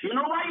post. You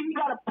know why? He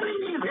got to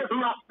please his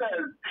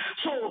masters.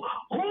 So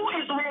who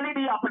is really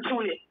the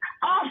opportunist?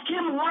 Ask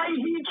him why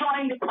he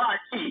joined the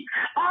party.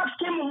 Ask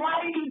him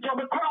why he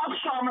double-crossed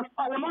Thomas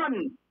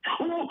Solomon,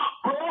 who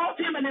brought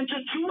him and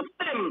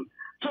introduced him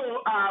to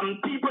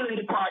people in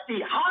the party.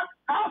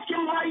 Ask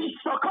him why he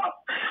stuck up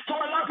to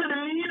a lot of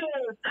the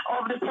leaders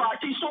of the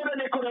party so that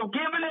they could have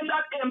given him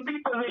that MP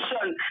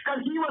position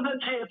because he was a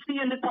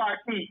JC in the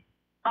party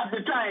at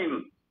the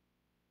time.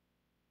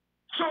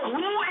 So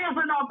who is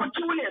an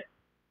opportunist?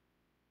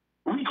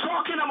 We're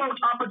talking about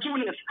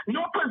opportunists.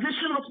 No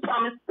position was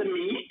promised to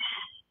me.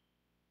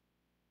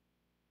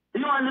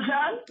 You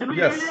understand?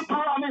 Yes. They didn't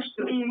promise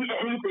me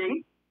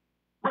anything.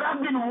 But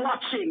I've been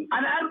watching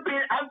and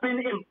I've been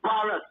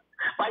embarrassed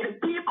by the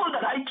people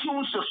that I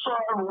choose to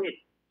serve with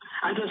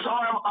and to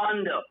serve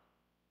under.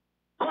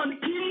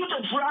 Continue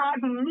to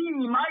drag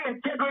me, my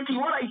integrity,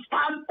 what I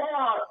stand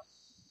for,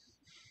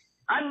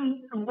 and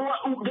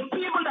the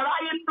people that I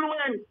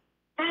influence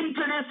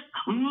into this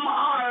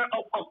mar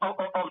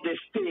of this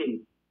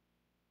thing.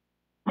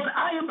 But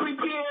I am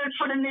prepared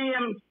for the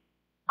name.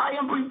 I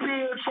am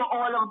prepared for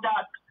all of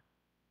that.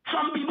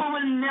 Some people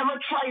will never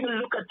try to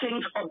look at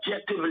things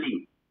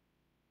objectively.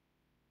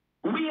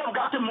 We have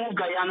got to move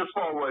Guyana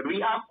forward.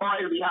 We have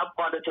oil, we have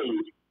other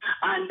things.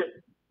 And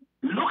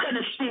look at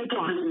the state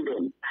of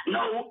Linden.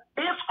 Now,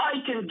 if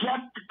I can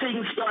get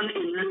things done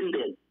in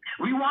Linden,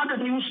 we want a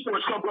new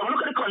sports club ground.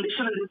 Look at the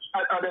condition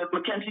of the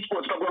Mackenzie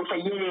Sports Club ground for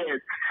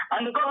years.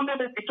 And the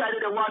government has decided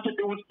they want to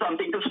do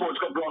something to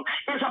sports club ground.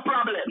 It's a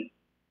problem.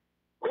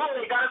 Oh,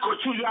 they got to go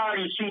through the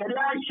REC. And the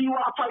REC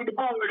want to fight the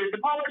board. The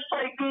board's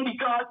fighting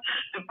because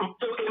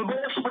to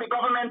embrace what the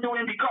government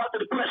doing because of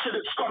the pressure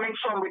that's coming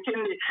from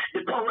within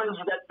the powers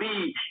that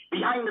be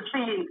behind the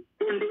scenes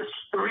in this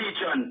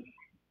region.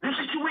 The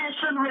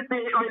situation with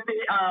the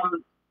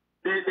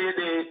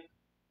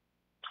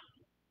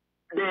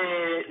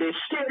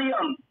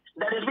stadium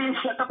that is being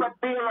set up at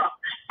Beira,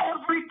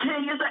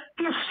 everything is an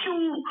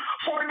issue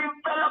for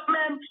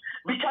development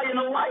because you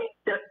know why?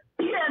 The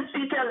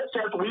PNC tell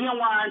itself we don't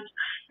want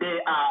the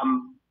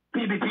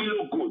PPP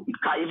look good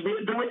because if they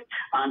do it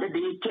and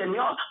they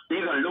tenure,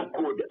 they're going to look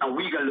good and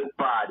we're going to look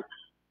bad.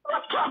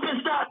 What crap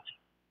is that?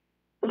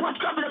 What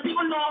crap is that?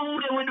 People know who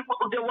they want to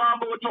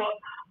vote for.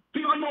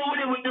 People know what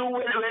they would do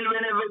whenever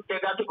they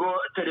got to go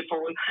to the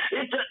phone.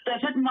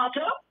 Does it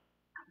matter?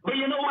 But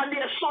you know what? They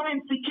are so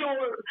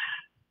insecure.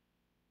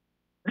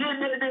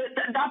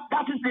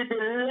 That is the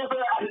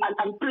level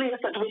and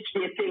place at which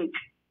they think.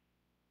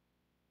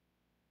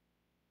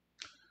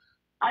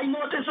 I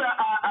noticed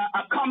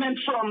a comment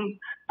from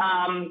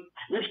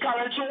Ms.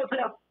 Carol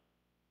Joseph.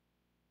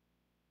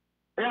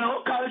 You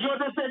know, Carol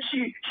Joseph said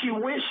she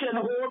wish and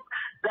hope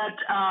that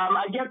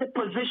I get the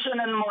position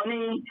and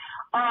money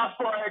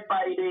offered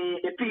by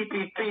the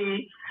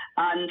PPP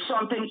and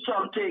something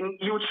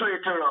youth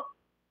traitor.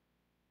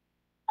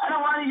 And I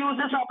want to use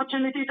this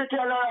opportunity to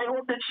tell her I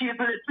hope that she is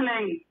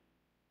listening.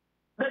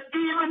 That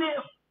even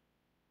if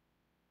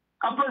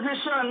a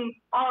position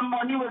or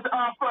money was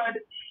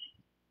offered,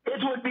 it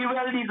would be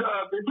well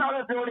deserved. It's not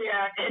as though they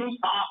are any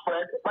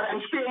offered, but I'm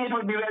saying it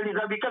would be well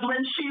deserved because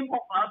when she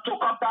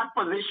took up that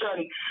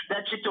position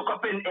that she took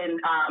up in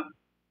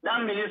that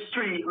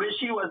ministry where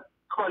she was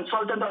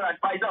consultant or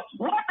advisor,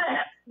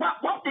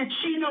 what did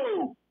she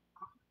know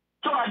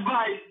to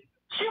advise?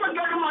 She was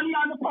getting money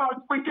on the false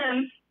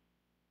pretense.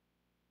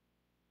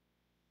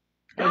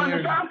 You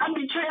understand? And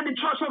betraying the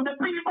trust of the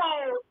people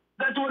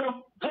that would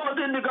have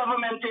voted the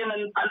government in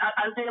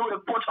and they would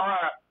have put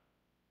her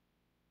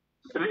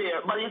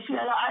there. But you see,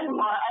 I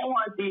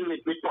want to deal with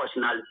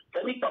personal.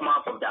 Let me come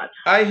off of that.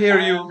 I hear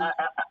you.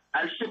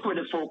 I'll stick with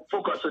the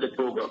focus of the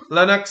program.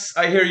 Lennox,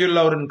 I hear you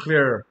loud and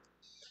clear.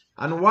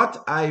 And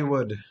what I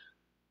would,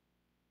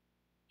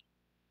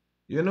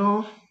 let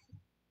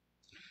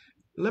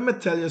me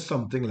tell you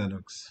something,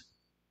 Lennox.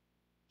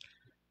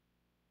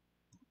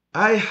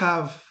 I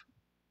have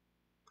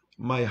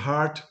my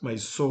heart, my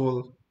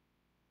soul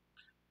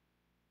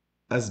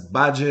as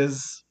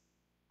badges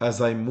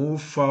as I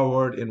move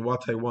forward in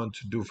what I want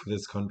to do for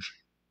this country.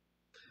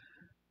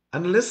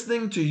 And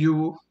listening to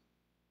you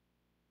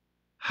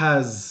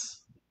has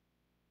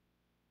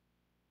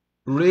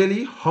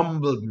really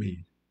humbled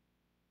me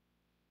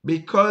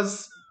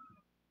because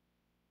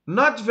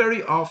not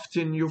very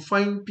often you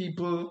find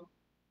people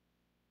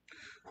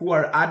who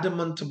are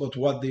adamant about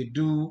what they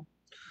do,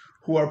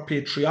 who are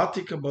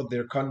patriotic about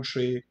their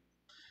country,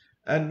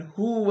 and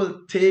who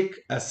will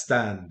take a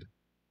stand.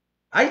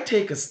 I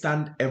take a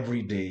stand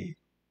every day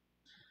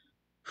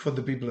for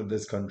the people of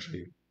this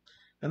country.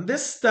 And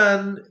this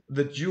stand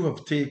that you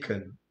have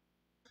taken,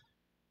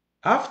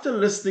 after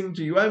listening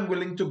to you, I'm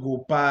willing to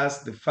go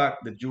past the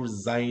fact that you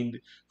resigned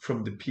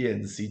from the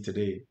PNC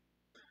today.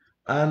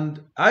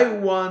 And I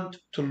want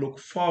to look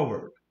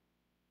forward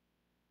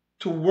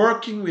to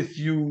working with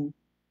you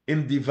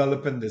in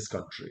developing this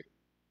country.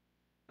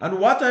 And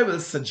what I will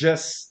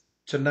suggest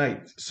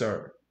tonight,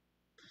 sir,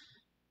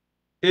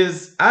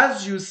 is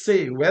as you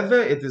say, whether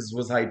it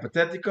was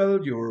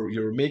hypothetical,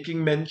 you're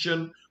making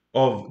mention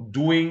of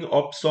doing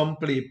up some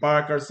play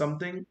park or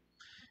something,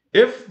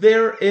 if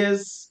there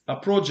is a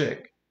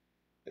project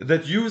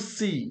that you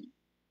see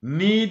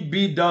need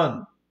be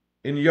done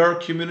in your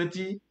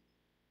community,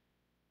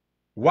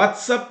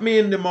 WhatsApp me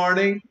in the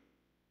morning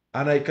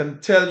and I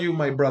can tell you,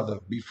 my brother,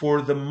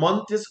 before the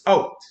month is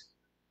out,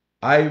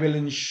 I will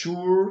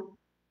ensure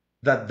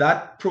that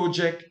that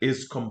project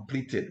is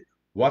completed,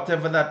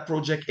 whatever that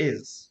project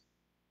is.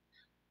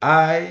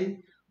 I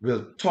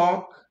will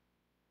talk,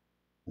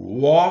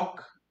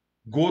 walk,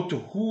 go to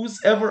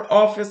whosever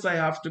office I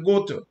have to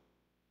go to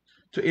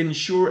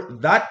ensure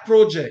that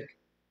project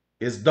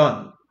is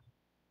done.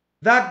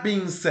 That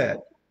being said,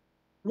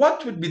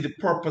 what would be the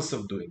purpose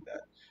of doing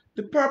that?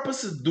 The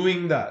purpose of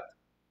doing that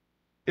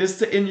is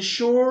to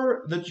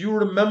ensure that you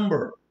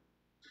remember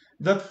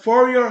that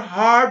for your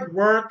hard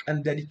work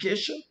and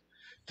dedication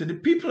to the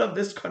people of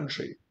this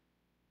country,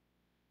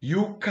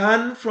 you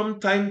can from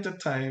time to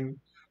time,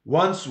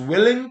 once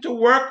willing to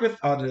work with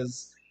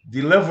others,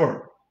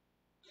 deliver.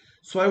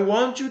 So I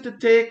want you to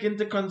take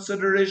into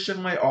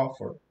consideration my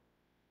offer,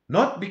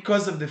 not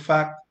because of the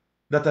fact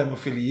that I'm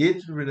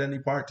affiliated with any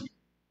party,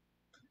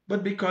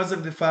 but because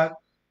of the fact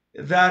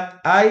that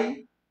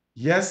I,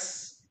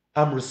 yes,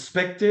 am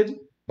respected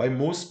by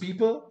most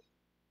people,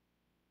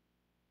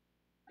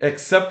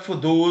 except for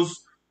those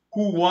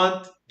who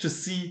want to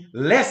see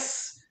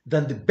less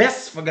than the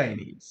best for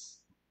Guyanese.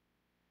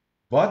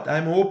 But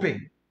I'm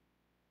hoping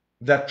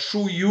that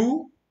through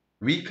you,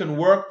 we can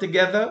work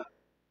together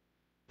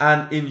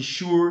and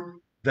ensure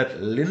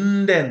that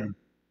Linden,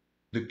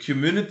 the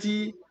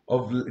community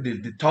of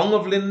the town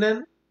of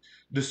Linden,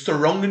 the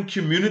surrounding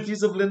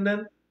communities of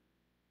Linden,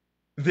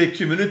 the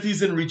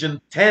communities in Region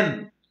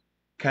 10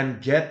 can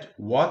get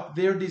what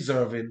they're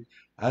deserving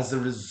as a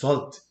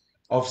result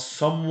of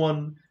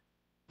someone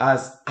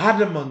as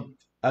adamant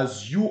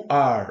as you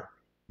are,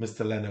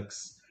 Mr.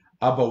 Lennox,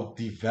 about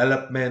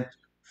development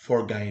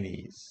for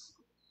Guyanese.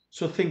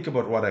 So think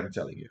about what I'm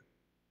telling you.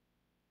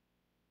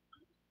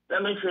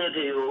 Let me say to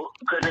you,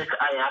 Critic,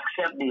 I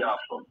accept the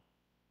offer.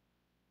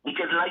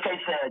 Because like I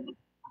said,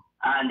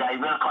 and I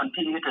will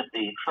continue to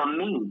say, for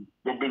me,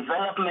 the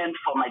development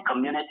for my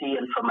community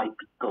and for my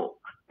people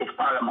is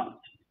paramount.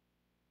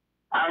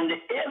 And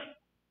if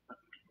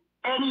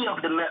any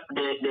of the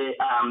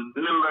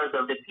members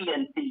of the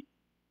PNC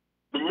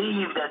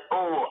believe that,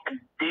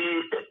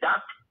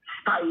 that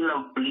style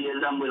of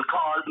blazing will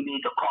cause me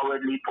to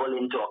cowardly pull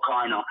into a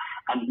corner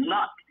and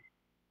not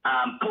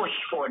push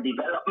for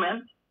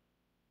development,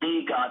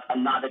 they got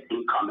another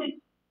thing coming.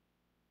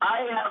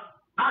 I have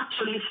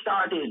actually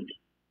started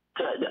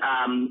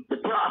the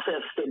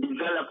process to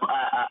develop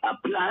a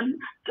plan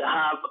to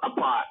have a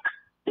park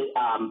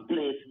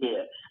place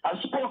here.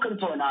 I've spoken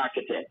to an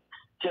architect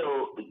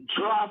to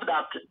draft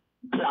that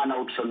plan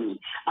out for me.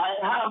 I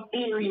have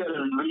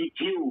aerial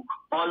review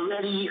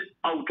already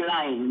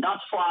outlined,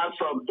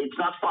 it's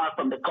not far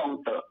from the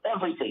council,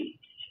 everything.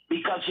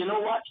 Because you know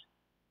what?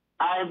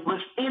 I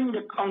was in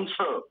the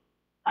council,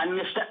 and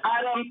Mr.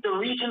 Adams, the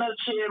regional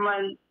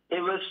chairman,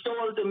 it was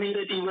told to me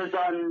that he was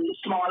on the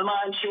Small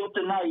Man show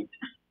tonight,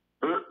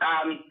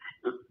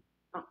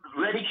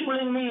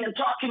 ridiculing me and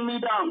talking me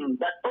down,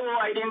 that, oh,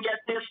 I didn't get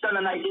this done,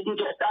 and I didn't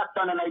get that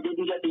done, and I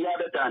didn't get the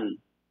other done.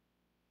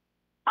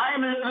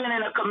 I'm living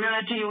in a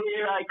community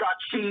where I got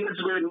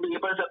fields where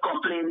neighbors are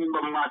complaining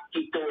about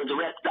mosquitoes,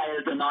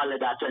 reptiles, and all of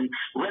that. And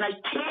when I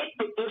take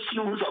the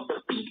issues of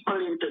the people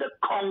into the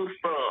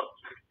council,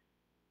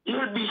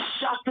 you'll be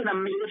shocked and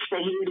amazed to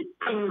hear the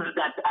things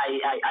that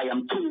I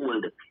am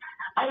told.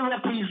 I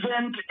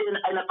represent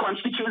in a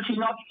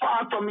constituency not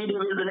far from me.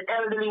 There is an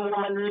elderly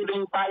woman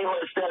living by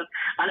herself,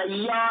 and a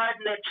yard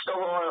next to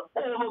her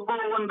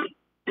overgrown with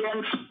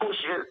dense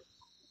bushes.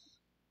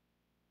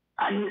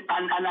 And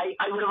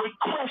I would have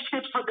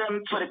requested for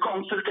the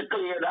council to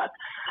clear that.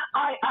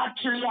 I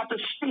actually had to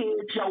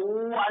stage a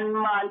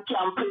one-man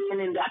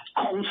campaign in that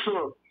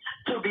council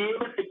to be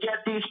able to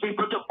get these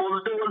people to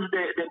bulldoze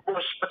the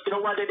bush. But you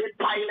know what? They did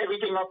pile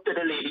everything up to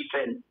the lady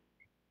fence.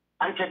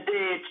 And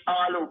today it's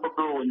all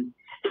overgrown.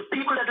 The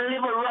people that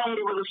live around,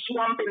 there was a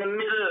swamp in the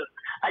middle.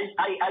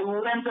 I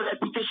went to the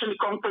petition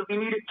council.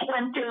 We needed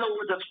 20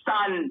 loads of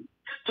sand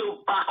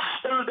to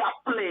backfill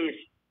that place.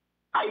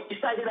 I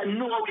decided I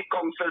know how the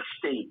council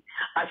stay.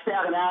 I said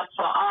I'm going to ask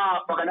for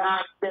half, I'm going to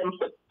ask them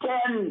for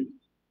 10,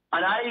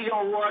 and I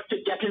don't work to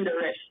get in the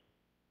rest.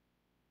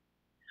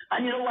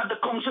 And you know what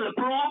the council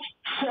approved?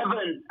 7.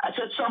 I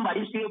said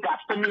somebody still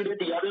got to need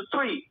the other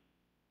 3.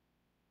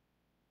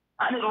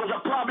 And it was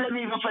a problem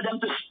even for them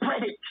to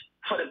spread it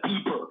for the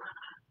people.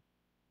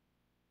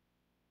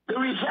 The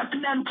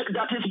resentment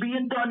that is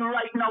being done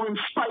right now in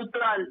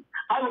Spikeland,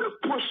 I would have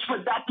pushed for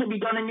that to be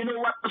done. And you know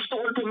what was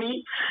told to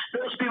me?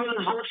 Those people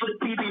who vote for the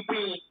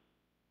PPP.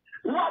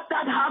 What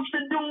that has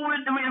to do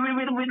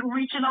with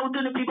reaching out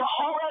to the people?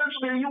 How else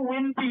will you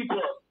win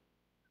people?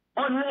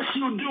 Unless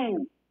you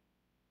do.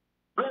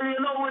 Well, you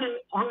know what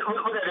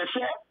they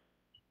say?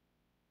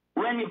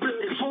 When you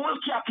play the fool,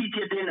 can't eat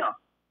your dinner.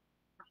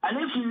 And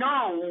if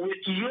now,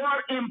 with your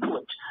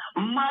input,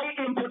 my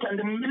input, and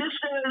the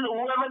ministers,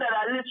 whoever that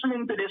are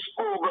listening to this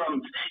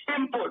program,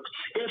 input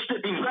is to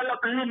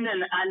develop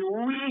Linden,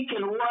 and we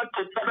can work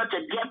together to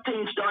get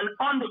things done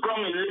on the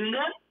ground in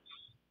Linden,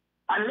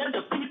 and let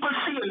the people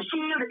see and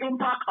feel the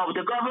impact of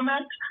the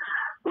government,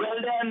 well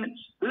then,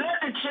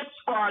 let the chips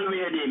fall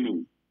where they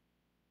mean.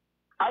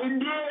 I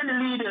dare the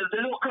leaders, the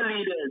local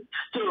leaders,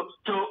 to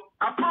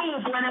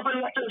approve whenever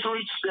letters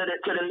reach to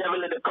the level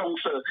of the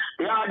council,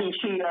 the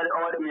RDC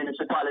or the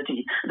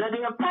municipality, that they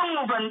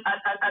approve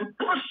and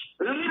push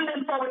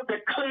Linden forward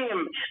the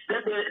claim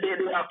that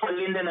they are for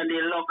Linden and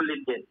they love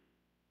Linden.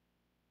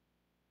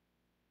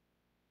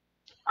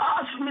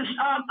 Ask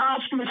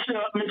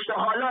Mr.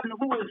 Holland,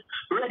 who was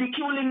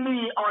ridiculing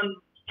me on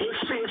his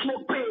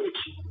Facebook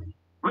page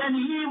when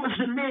he was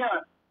the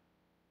mayor.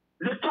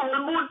 The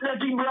toll booth that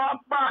he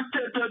brought back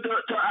to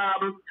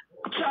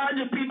charge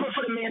the people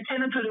for the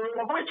maintenance of the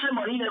road, which the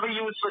money never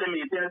used for the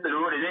maintenance of the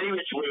road in any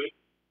which way.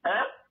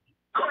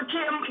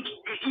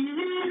 He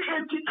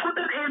put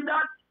it in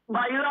that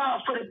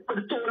bylaw for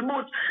the toll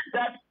booth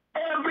that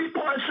every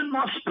person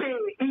must pay,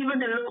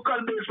 even the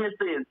local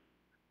businesses.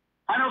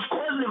 And of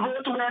course, the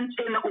vote went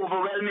in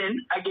overwhelming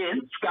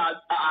against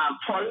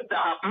for it to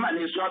happen, and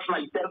it's just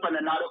myself and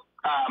another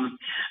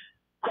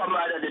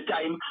comrade at the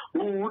time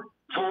who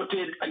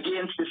voted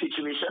against the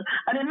situation.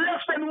 And in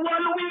less than 1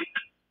 week,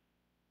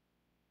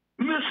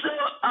 Mr.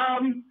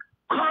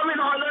 Corwin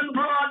Holland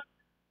brought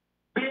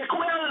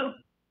Bakewell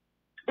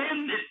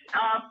in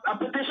a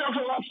petition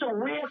for us to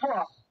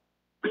waiver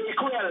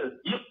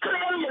Bakewell. You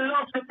claim you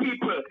love the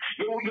people.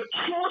 You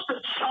choose to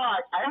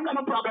charge. I don't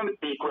have a problem with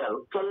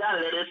Bakewell, so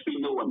let us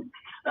be known.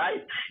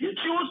 Right? You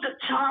choose to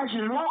charge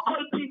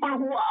local people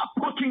who are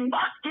putting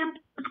back into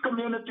this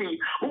community,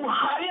 who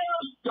hire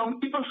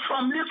young people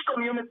from this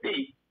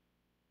community.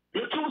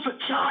 You choose to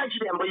charge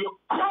them, but you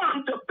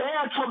come to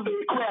beg from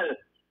Bakewell.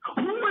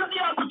 Who is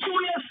the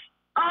opportunist?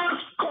 Ask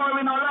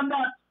Corwin Holland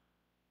that.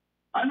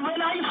 And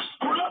when I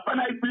stood up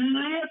and I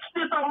blazed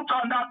it out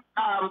on that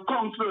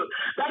council,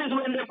 that is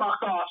when they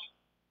back off.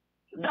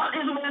 That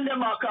is when they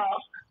back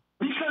off.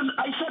 Because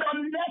I said,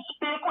 unless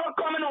Bakewell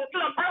come and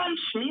open a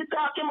branch, he's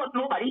talking about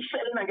nobody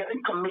selling and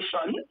getting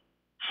commission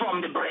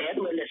from the bread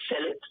when they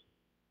sell it.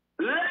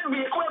 Let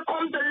Bakewell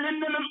come to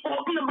Linden and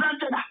open the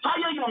branch and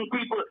hire young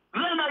people.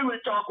 Then I will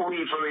talk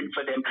wavering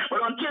for them. But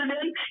until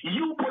then,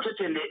 you put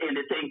it in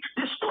the thing.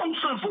 This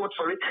council vote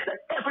for it, that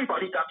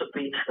everybody got to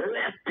pay.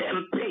 Let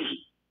them pay.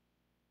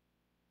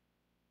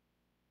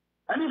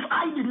 And if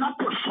I did not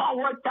put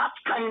forward that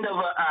kind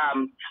of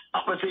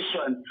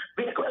opposition,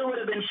 Bakewell would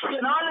have been free,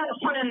 and all their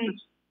friends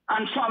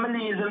and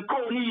families and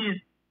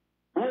cronies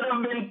would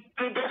have been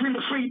getting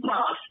the free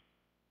pass.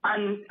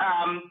 And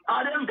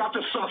Adam got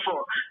to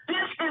suffer.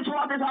 This is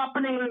what is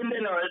happening in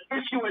Londoners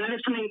if you are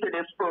listening to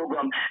this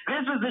program.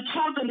 This is the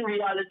truth and the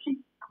reality.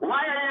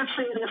 Why I didn't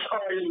say this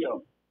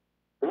earlier?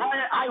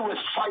 Why I was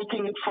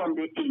fighting it from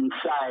the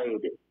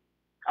inside.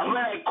 And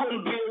when I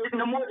couldn't bear it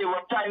no more, there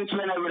were times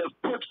when I would have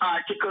put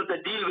articles to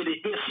deal with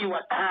the issue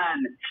at hand.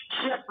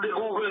 Check the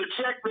Google,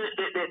 check the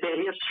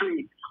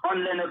history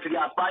on Leonard's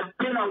Gap. I've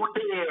been out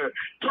there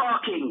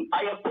talking.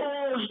 I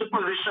opposed the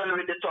position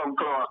with the town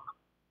clerk.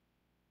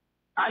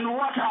 And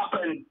what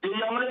happened? The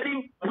young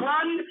lady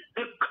won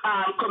the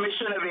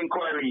commission of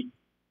inquiry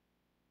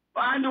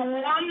and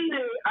won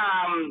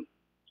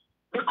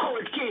the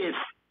court case.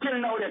 Till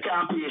now they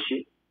can't pay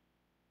shit.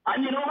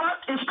 And you know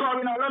what? It's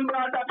calling a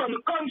brought that on the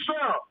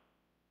council.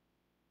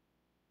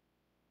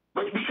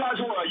 But because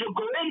what? You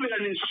go in with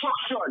an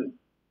instruction.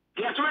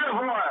 Get rid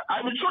of her.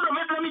 And the truth of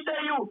it, let me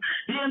tell you,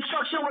 the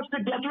instruction was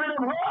to get rid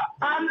of her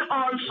and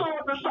also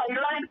the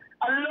sideline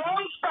a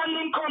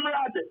long-standing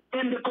comrade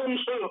in the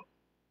council.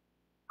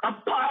 A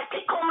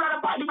party comrade,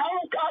 a party, I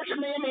don't call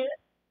your name here.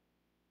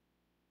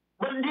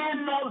 But they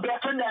know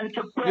better than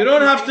to... You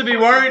don't have to be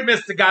worried,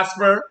 Mr.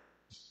 Gasper.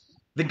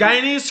 The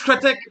Guyanese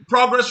Critic,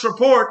 Progress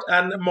Report,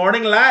 and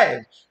Morning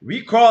Live,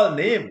 we call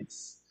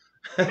names.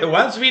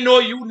 Once we know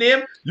you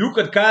name, you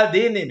could call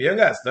their name. You ain't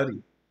got to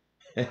study.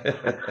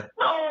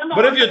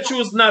 But if you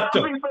choose not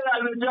to, people, I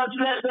will just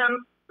let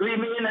them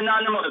remain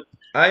anonymous.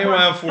 I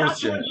want to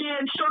force you. That's what she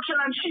instruction,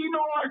 and she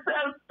know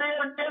herself. They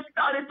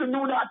started to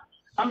do that.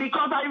 And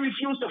because I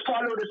refused to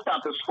follow the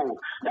status quo,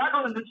 that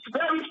was the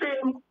very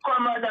same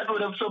comrade that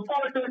would have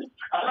supported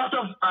a lot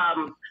of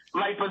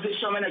my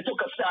position when I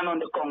took a stand on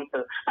the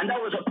counter. And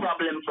that was a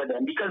problem for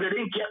them because they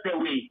didn't get their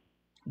way.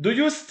 Do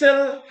you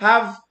still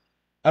have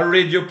a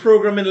radio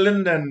program in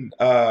Linden,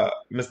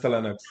 Mr.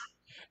 Lennox?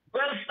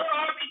 Well,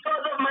 sir,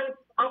 because of my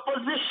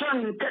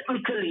opposition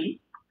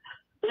technically,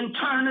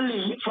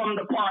 internally from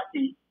the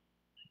party,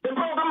 the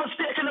program was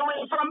taken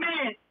away from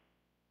me.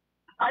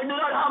 I do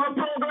not have a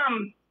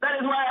program. That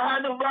is why I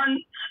had to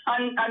run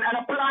and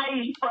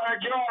apply for a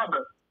job.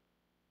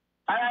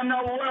 I am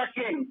not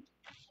working.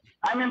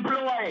 I'm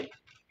employed.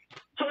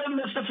 So if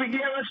Mr.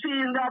 Figueroa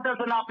sees that as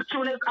an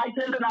opportunity, I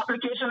sent an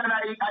application and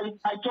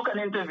I took an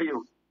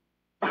interview.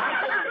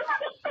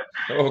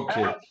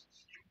 Okay.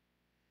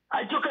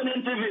 I took an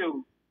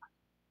interview.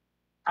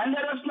 And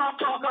let us not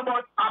talk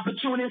about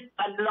opportunities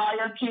and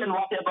loyalty and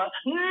whatever.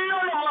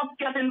 None of us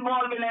get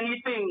involved in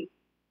anything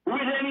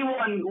with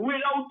anyone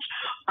without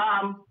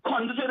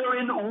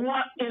considering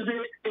what is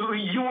it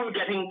you're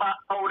getting back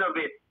out of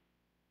it.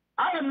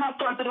 I am not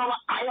considering what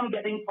I am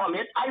getting from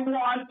it. I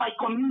want my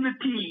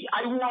community.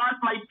 I want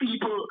my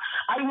people.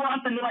 I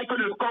want to know I can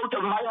look out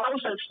of my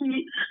house and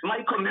see my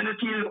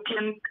community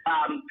looking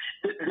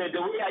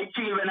the way I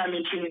feel when I'm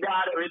in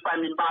Trinidad or if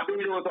I'm in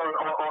Barbados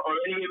or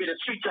anywhere the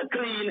streets are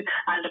clean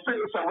and the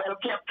place are well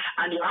kept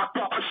and you have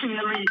proper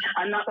scenery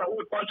and not a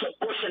whole bunch of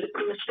bush and the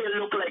place still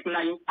look like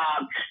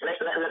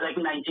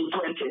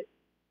 1920.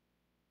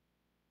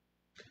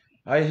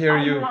 I hear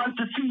you. I want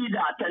to see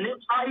that, and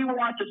if I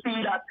want to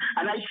see that,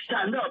 and I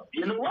stand up,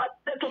 you know what?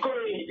 They took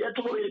away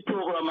the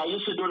program. I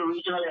used to do the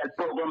regional health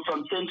program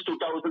from since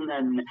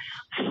 2005,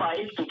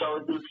 2006,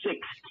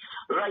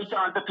 right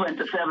on to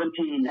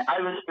 2017.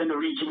 I was in a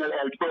regional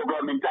health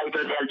program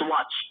entitled Health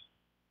Watch.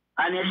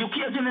 And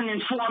educating and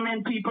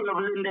informing people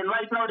of Linden.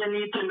 Right now, they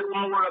need to know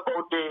more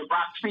about the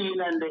vaccine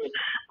and the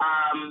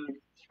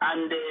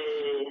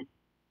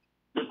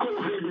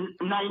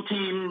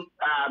COVID-19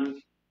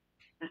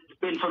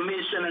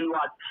 information and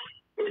what.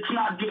 It's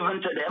not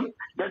given to them.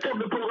 They took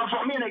the program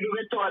from me and they give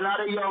it to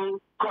another young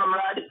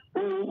comrade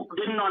who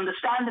didn't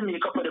understand the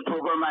makeup of the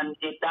program and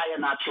it died a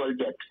natural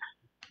death.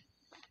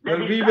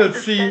 Well, we will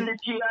see.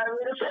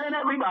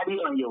 Everybody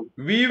on you.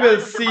 We will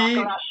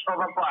see.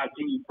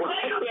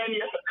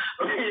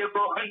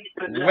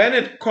 When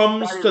it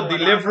comes to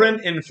delivering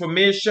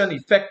information,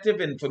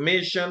 effective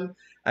information,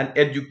 and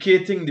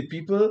educating the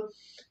people,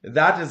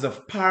 that is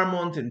of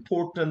paramount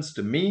importance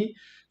to me.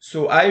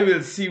 So I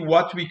will see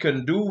what we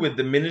can do with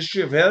the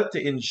Ministry of Health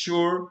to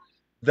ensure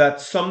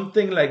that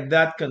something like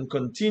that can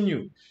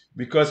continue,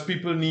 because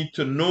people need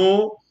to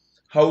know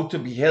how to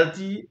be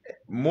healthy.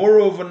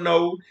 Moreover,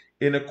 now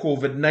in a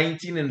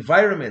COVID-19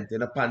 environment,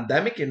 in a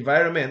pandemic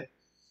environment,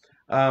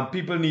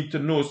 people need to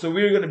know. So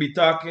we're going to be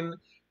talking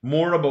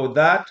more about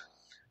that.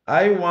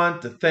 I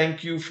want to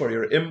thank you for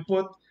your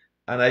input,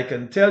 and I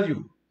can tell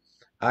you,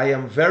 I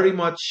am very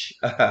much,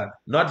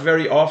 not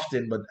very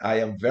often, but I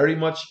am very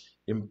much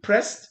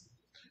impressed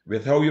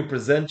with how you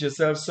present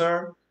yourself,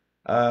 sir.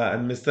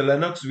 And Mr.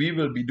 Lennox, we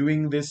will be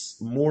doing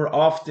this more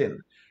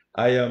often.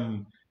 I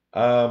am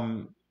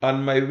on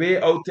my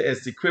way out to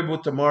Essequibo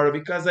tomorrow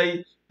because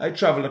I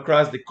travel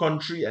across the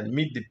country and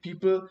meet the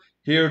people,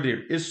 hear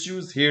their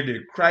issues, hear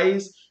their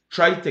cries,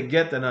 try to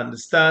get an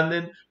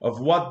understanding of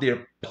what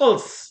their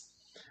pulse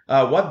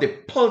what the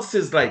pulse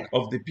is like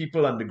of the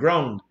people on the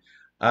ground.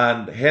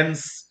 And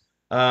hence,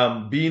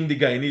 being the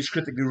Guyanese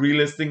Critic, the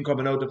realest thing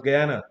coming out of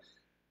Guyana,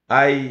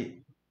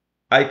 I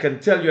I can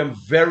tell you I'm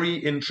very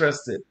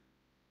interested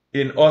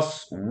in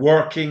us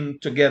working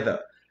together.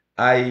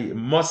 I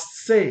must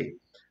say,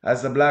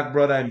 as a black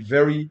brother, I'm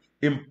very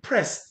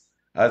impressed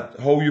at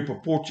how you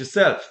purport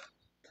yourself.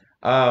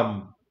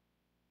 Um,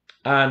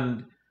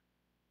 and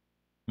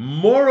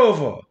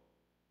moreover,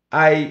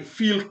 I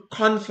feel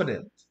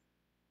confident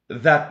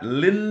that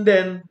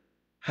Linden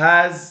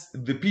has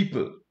the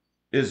people.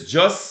 It's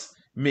just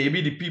maybe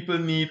the people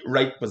need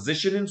right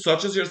positioning,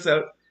 such as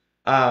yourself.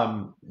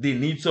 They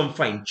need some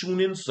fine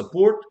tuning,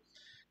 support,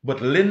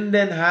 but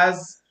Linden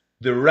has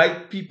the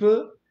right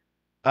people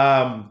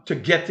to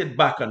get it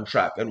back on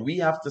track. And we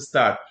have to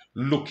start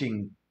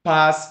looking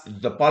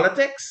past the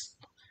politics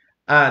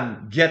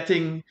and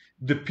getting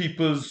the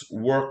people's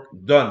work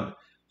done.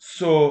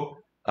 So,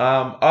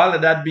 all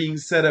of that being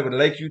said, I would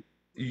like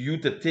you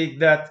to take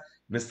that,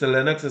 Mr.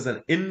 Lennox, as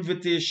an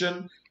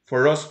invitation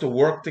for us to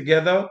work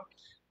together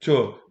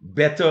to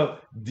better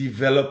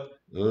develop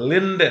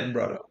Linden,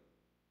 brother.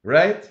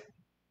 Right?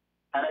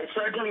 And I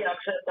certainly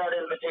accept that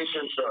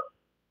invitation, sir.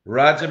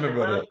 Roger, my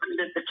brother. Development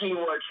is the key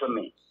word for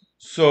me.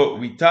 So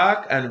we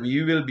talk and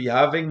we will be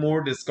having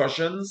more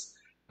discussions.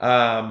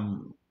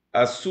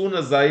 As soon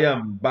as I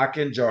am back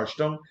in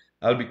Georgetown,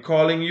 I'll be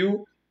calling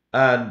you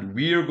and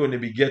we're going to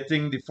be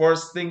getting the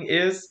first thing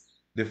is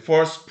the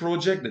first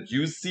project that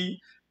you see.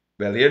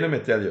 Well, here, let me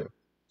tell you.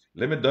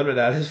 Let me done with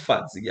all his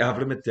fancy. Yeah,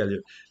 let me tell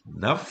you.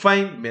 Not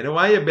fine. Me know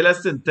why you build a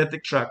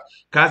synthetic track.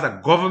 Because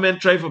a government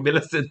tried to build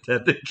a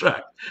synthetic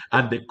track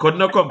and they could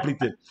not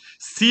complete it.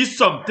 See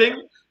something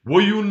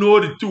where you know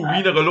the two we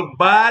not gonna look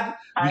bad.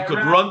 We could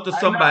run to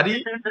somebody.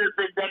 I'm not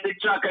synthetic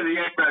track as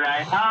yet, but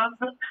I have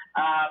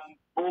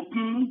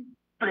open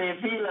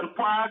playfield and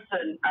parks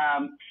and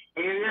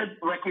areas,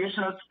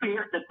 recreational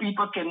space that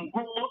people can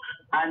go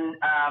and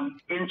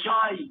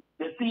enjoy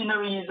the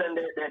sceneries and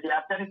the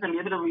activities and be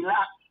able to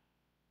relax.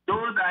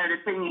 Those are the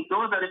things,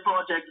 those are the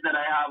projects that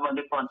I have on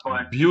the front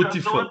part. Beautiful.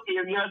 Because those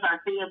areas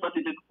are there, but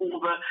it is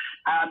over,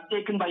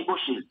 taken by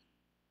bushes.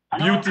 And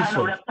Beautiful. all kind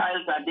of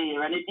reptiles are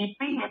there, and it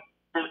defeats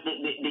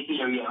the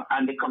area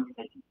and the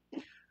community.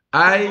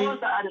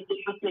 Those are the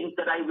different things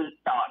that I will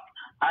start.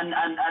 And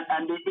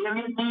the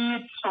area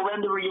needs, so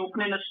when they're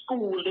reopening a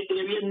school, the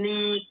area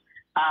needs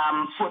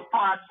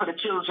footpaths for the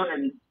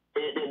children,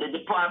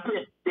 the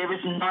parapet. There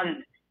is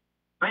none.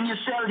 When you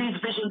sell these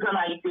visions and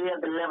ideas,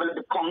 the level of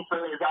the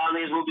council is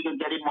always where we can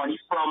get the money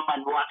from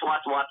and what.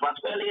 Well,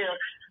 here,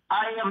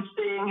 I am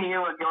staying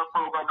here with your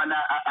program, and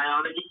I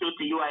already say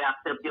to you, I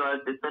accept your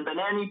assistance. And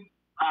any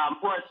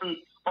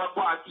person or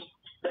party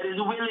that is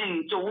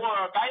willing to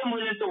work, I am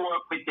willing to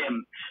work with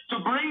them to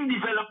bring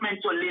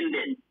development to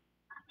Linden.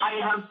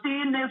 I have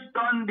seen this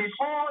done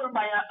before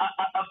by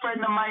a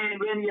friend of mine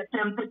when he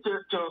attempted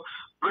to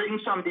bring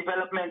some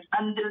development,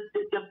 and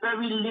the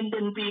very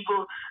Linden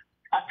people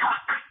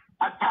attack,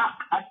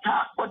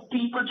 but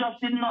people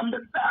just didn't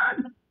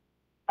understand.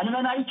 And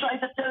when I tried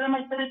to tell them,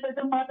 I said, it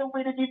doesn't matter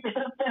where the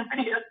development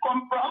ideas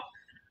come from,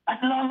 as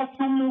long as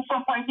you move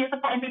from point A to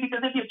point B,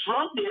 because if you're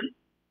drunk in,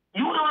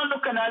 you don't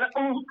look and like,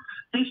 oh,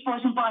 this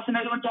person passing,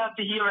 I don't have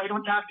to hear, I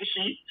don't have to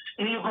see.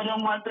 And if I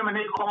don't want them, and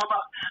they come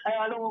about,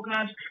 I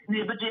organize,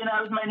 neighbor Jane, I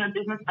was minding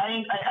business,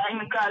 I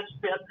ain't a call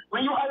spell.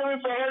 When you holler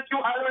for help,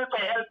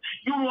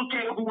 you don't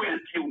care who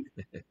helps you.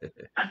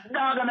 And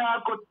now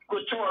gonna go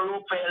show a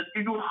rope for help,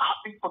 you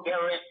have to get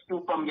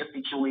rescue from your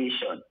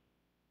situation.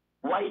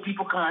 Why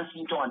people can't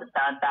seem to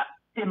understand that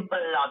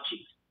simple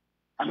logic?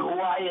 And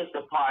why is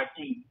the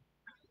party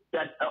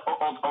that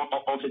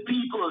of the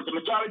people, the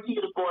majority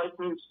of the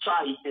persons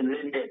strike in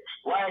Linden,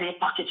 why are they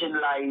packaging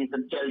lies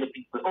and tell the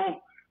people,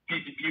 oh,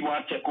 PPP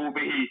want to take over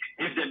here.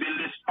 If they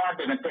build this part,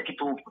 they're going to take it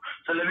over.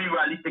 So let me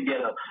rally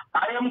together.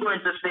 I am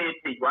going to say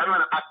to you, I'm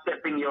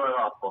accepting your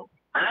offer.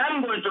 And I'm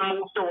going to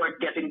move toward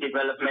getting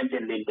development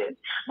in Linden.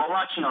 But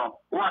watch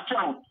now, watch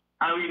out.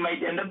 And we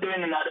might end up doing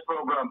another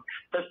program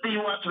to see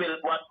what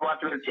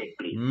will take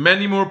place.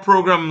 Many more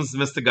programs,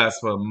 Mr.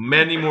 Gasper.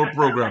 Many more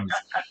programs.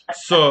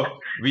 So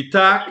we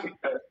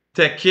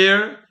take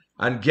care,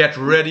 and get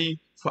ready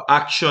for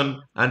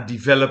action and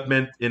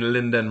development in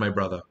Linden, my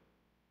brother.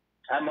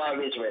 I'm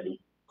always ready.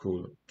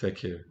 Cool. Take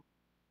care.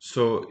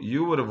 So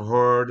you would have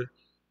heard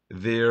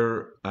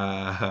their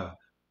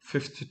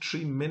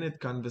 53-minute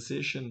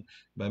conversation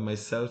by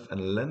myself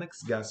and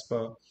Lennox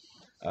Gasper,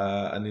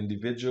 an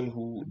individual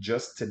who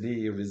just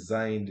today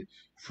resigned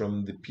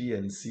from the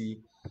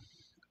PNC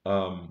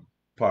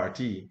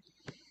party,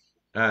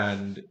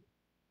 and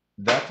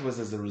that was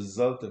as a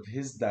result of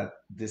his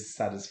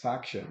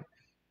dissatisfaction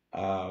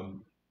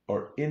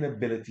or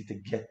inability to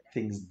get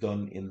things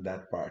done in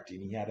that party.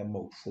 And he had a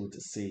mouthful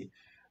to say.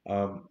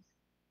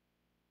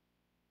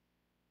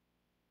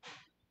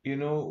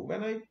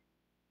 When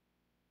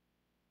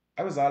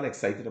I was all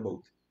excited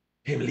about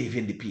him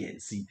leaving the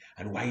PNC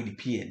and why the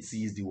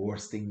PNC is the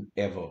worst thing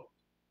ever.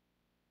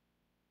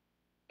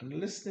 And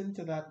listening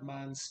to that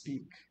man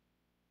speak,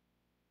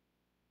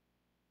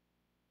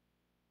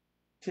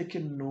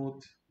 taking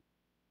note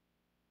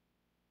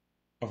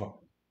of a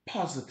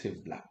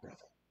positive black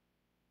brother.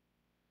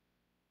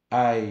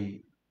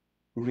 I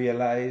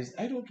realized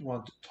I don't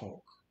want to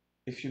talk.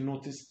 If you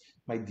notice,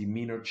 my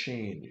demeanor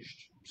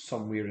changed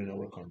somewhere in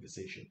our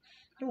conversation.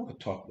 I don't want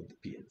to talk with the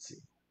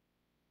PNC.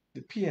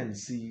 The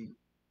PNC,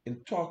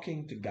 in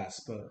talking to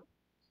Gasper,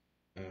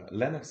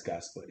 Lennox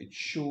Gasper, it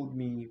showed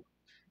me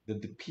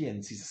that the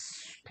PNC is a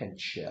spent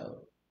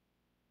shell.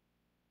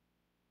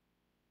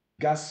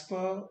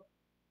 Gasper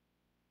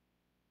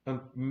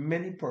and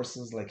many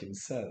persons like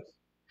himself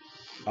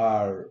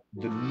are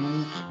the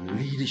new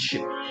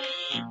leadership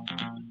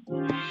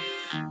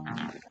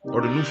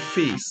or the new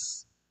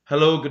face.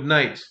 Hello, good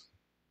night.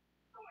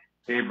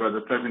 Hey,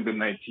 brother, pleasant good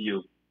night to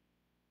you.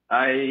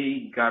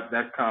 I got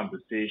that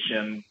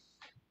conversation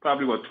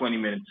probably about 20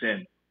 minutes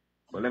in.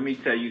 But let me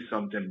tell you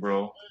something,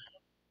 bro.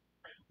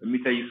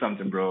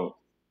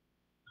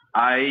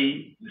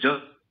 I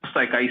just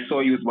like I saw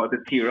you was about to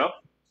tear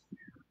up.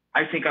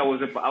 I think I was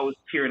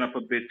tearing up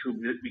a bit too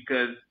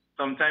because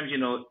sometimes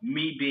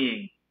me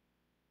being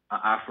an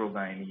Afro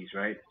Guyanese,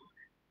 right,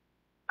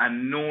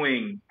 and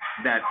knowing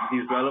that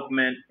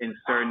development in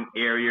certain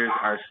areas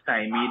are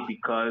stymied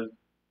because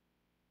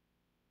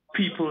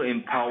people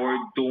in power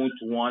don't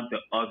want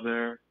the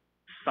other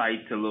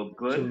side to look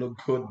good. To look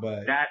good,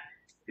 by that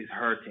is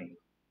hurting.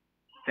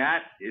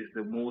 That is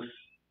the most.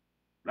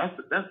 That's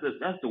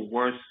the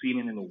worst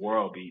feeling in the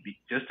world, baby.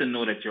 Just to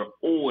know that your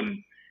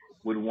own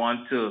would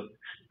want to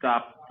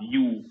stop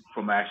you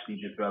from actually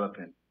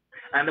developing.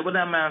 And what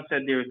that man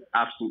said there is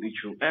absolutely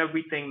true.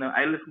 Everything that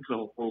I listened to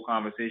the whole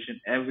conversation,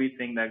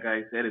 everything that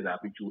guy said is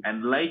absolutely true.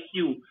 And like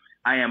you,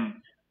 I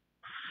am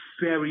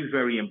very,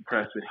 very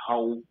impressed with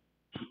how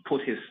he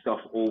put his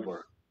stuff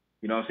over.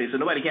 You know what I'm saying? So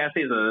nobody can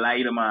say it's a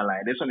lie to my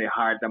lie. This one they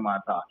hard to my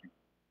talking.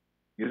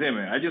 You see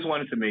me? I just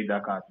wanted to make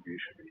that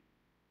contribution.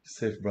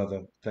 safe,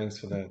 brother. Thanks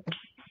for that.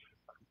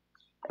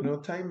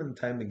 Time and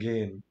time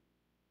again,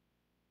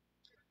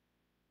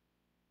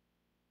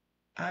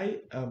 I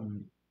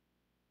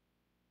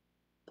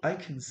I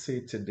can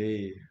say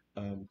today,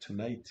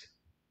 tonight,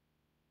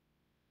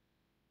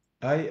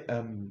 I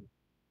am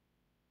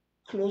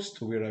close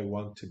to where I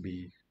want to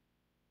be.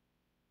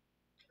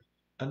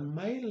 And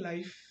my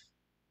life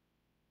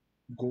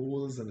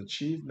goals and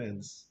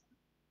achievements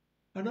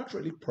are not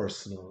really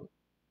personal.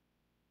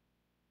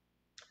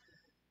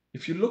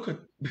 If you look at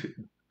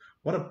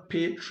what a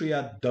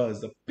patriot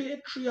does, a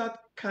patriot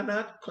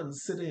cannot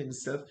consider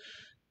himself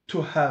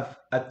to have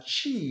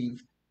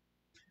achieved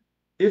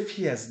if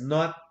he has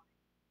not,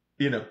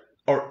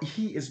 or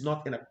he is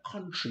not in a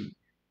country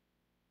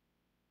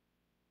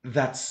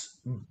that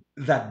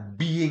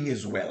being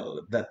is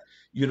well, that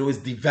is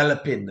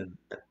developing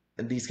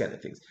and these kind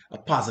of things, a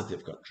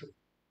positive country.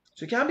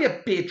 So you can't be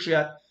a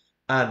patriot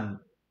and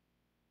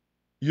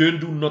you don't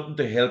do nothing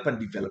to help and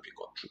develop your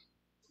country.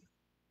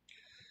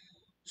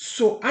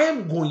 So I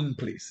am going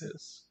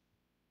places.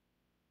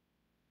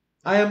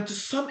 I am to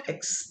some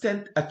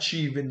extent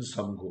achieving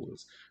some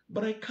goals,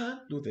 but I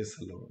can't do this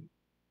alone.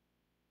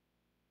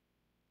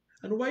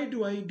 And why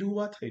do I do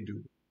what I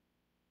do?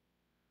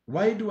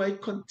 Why do I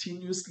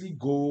continuously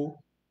go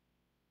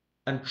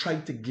and try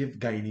to give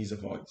Guyanese a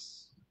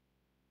voice?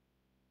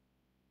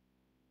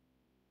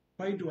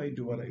 Why do I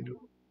do what I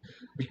do?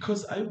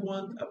 Because I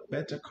want a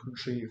better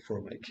country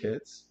for my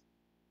kids.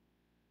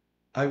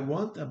 I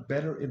want a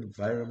better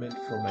environment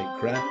for my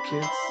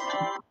grandkids.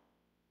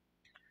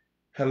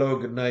 Hello,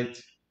 good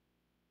night.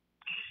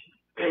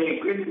 Hey,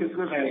 good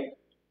night.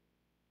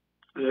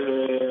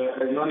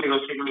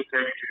 Non-negotiable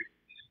territory.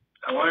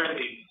 I want to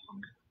say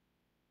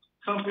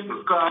some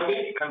people call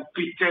it and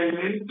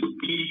pretending to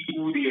be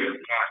who they are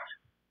not.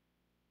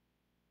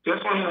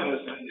 Just want to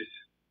understand this.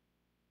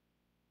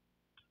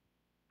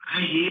 I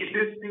hate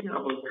this thing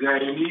about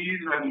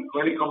Guyanese and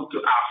when it comes to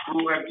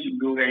Afro and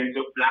Igbo guys, a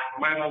black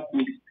man and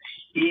food. I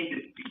hate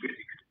this thing.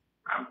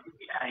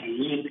 I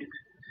hate it.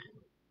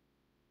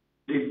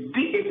 The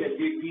day that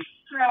they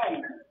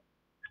decide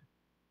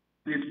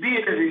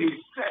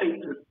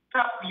to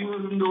stop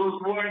using those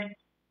words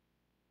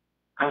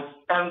and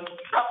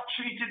stop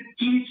treating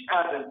each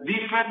other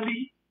differently,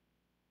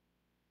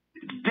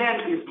 then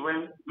is when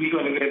we're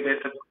going to get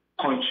better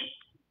country.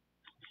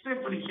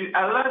 Simply, a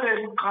lot of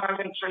them call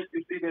and try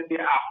to say that they're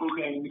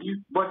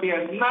Afro-Guyanese, but they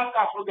are not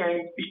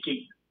Afro-Guyanese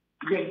speaking.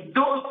 Because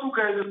those two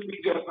guys that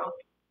speak together,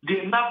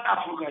 they're not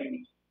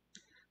Afro-Guyanese.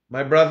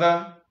 My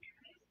brother,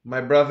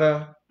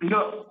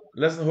 no.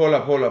 Listen, hold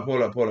up,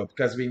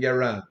 because we can get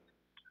around.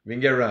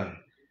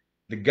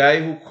 The guy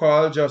who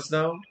called just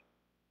now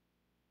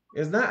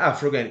is not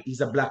African,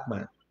 he's a black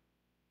man.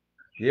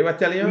 You ever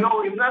tell you?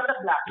 No, he's not a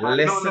black man.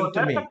 Listen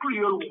to me.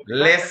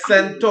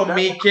 Listen to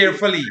me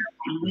carefully.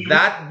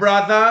 That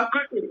brother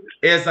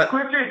is a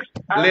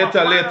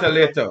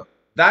later.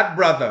 That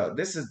brother,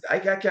 I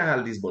can't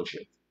handle this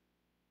bullshit.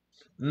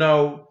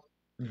 No,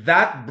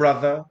 that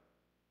brother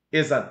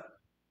is a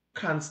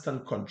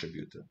constant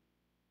contributor.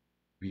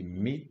 We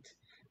meet,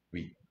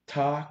 we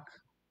talk.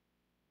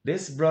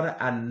 This brother,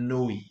 I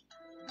know he.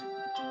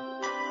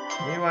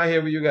 Me want to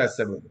hear what you guys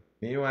say, brother.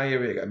 Me want to hear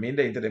what you guys. Me ain't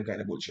into them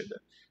kind of bullshit. Then.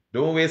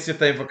 Don't waste your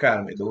time for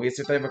calling me. Don't waste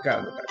your time for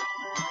calling me back.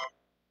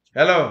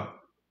 Hello.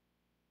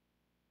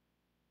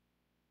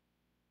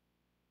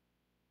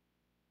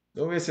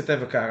 Don't waste your time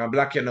for calling. I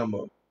block your number.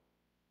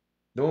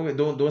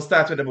 Don't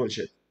start with the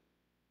bullshit.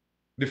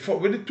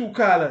 With the two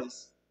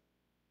callers.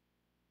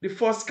 The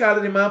first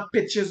caller, the man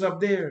pictures up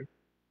there.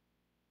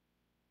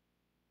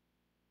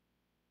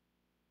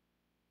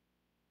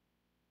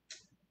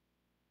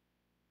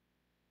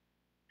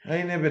 I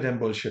ain't never done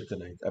bullshit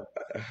tonight.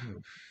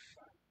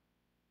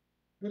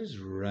 What is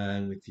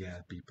wrong with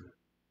y'all people?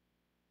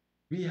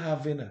 We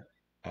having a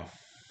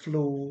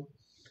flow,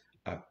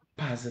 a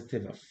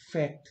positive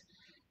effect,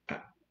 a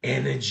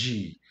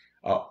energy,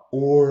 a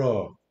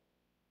aura.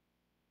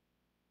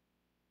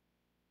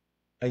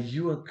 Are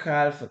you and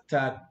Carl for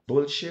talk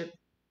bullshit?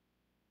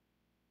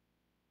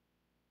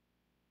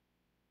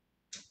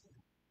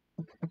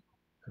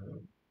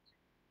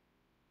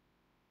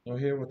 Now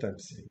hear what I'm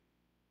saying.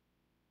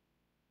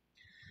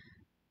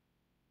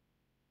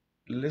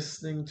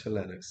 Listening to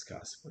Lennox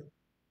Casper.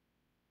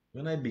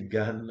 When I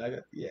began,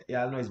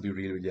 yeah, I'll always be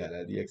real with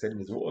y'all. The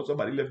excitement is, oh,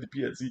 somebody left the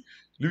PNC.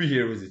 Let me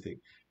hear what he think.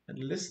 And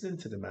listening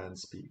to the man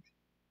speak,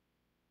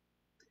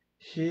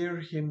 hear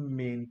him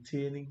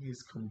maintaining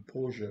his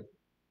composure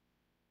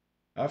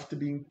after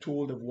being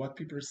told of what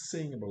people are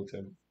saying about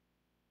him,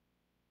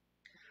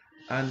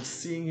 and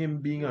seeing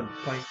him being on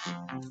point.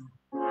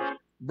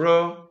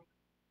 Bro,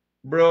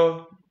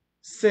 bro,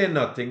 say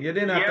nothing. You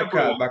didn't have to Yeah,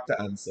 bro. call back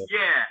to answer.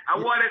 Yeah,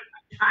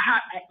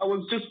 I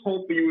was just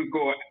hoping you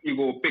go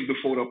pick the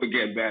phone up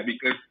again, man,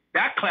 because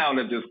that clown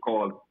that just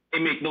called,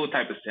 it make no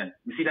type of sense.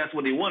 You see, that's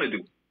what they want to do.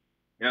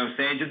 You know what I'm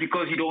saying? Just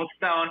because you don't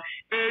sound,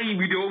 hey,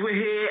 we do over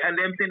here, and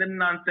them saying the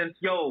nonsense.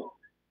 Yo,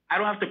 I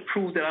don't have to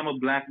prove that I'm a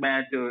black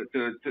man to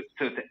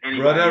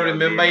anybody. Brother,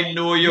 remember I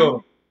know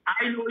you.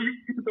 I know you,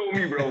 you know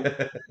me, bro.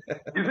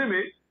 You see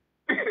me?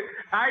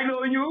 I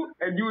know you,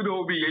 and you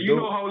know me, and you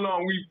know how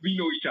long we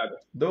know each other.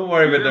 Don't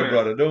worry with that,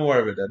 brother. Don't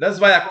worry with that. That's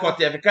why I caught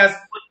you, because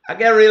I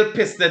get real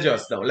pissed at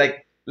just now.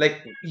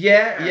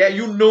 Yeah,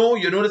 you know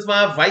this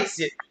my advice.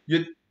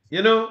 You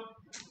know,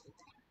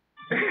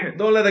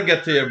 don't let it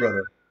get to you,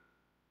 brother.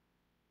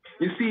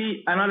 You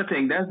see, another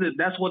thing,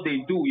 that's what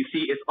they do. You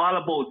see, it's all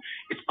about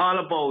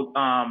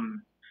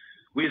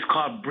what is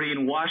called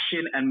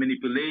brainwashing and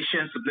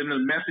manipulation, subliminal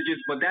messages.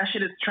 But that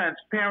shit is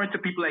transparent to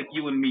people like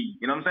you and me.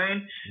 You know what I'm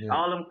saying? Yeah.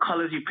 All them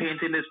colors you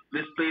paint in this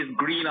place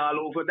green all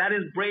over, that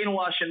is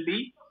brainwashing,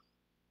 B.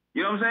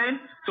 You know what I'm saying?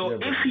 So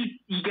if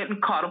he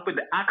getting caught up with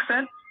the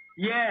accent,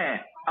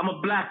 yeah, I'm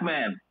a black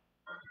man.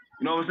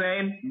 You know what I'm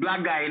saying? Black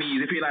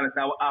Guyanese, if you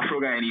understand what Afro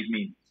Guyanese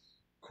means.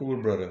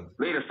 Cool, brother.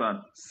 Later,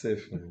 son.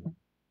 Safe, man.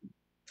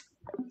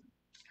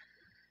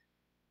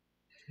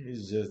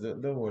 He's just,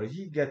 don't worry.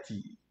 He got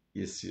the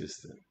issues.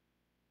 Then.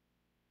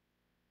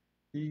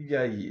 He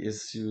got the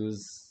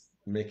issues,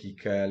 Mickey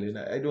Kyle. You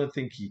know, I don't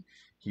think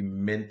he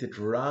meant it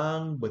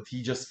wrong, but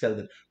he just felt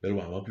that,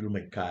 well, why people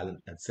might call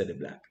and say the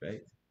black, right?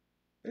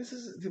 This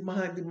is the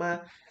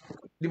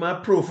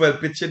man profile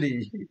picture.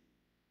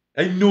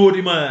 I know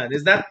the man.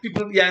 It's not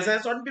people, yeah, it's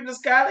certain people's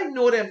call, I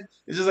know them.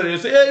 It's just like you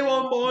say, hey,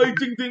 one boy,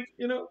 ting,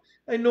 you know.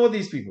 I know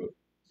these people.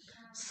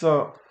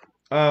 So,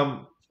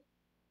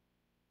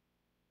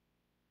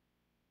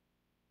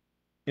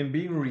 in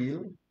being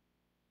real,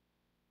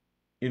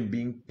 in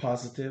being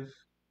positive,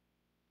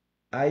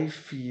 I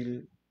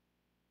feel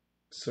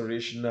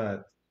Suresh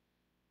Nath.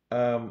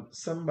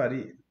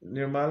 Somebody,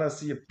 Nirmala,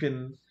 see a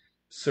pin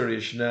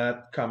Suresh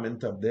Nath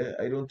comment up there.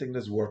 I don't think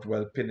that's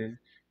worthwhile pinning.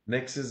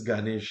 Next is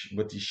Ganesh,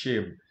 but he's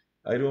shame.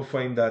 I don't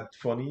find that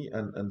funny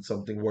and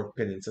something worth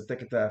pinning. So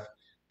take it off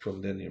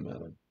from there,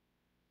 Nirmala.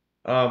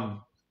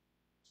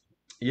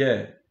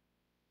 Yeah.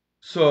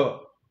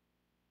 So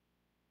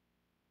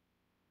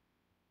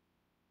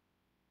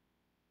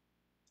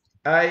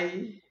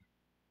I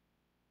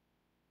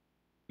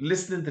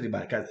listening to the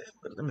podcast.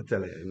 Let me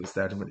tell you, we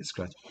started with the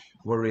scratch.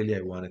 What really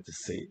I wanted to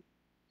say.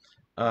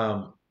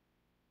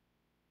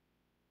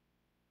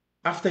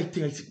 After I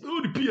think I said,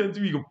 oh, the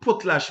PNT, we go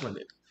put Lashman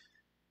in.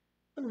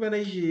 And when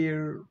I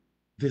hear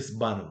this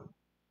banner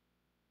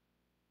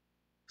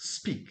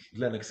speak,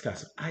 Lennox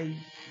Castle, I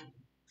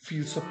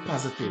feel so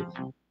positive.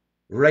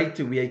 Right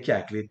away, I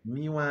calculate.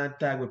 Me want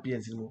to talk with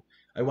PNC more.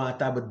 I want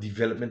to talk about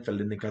development for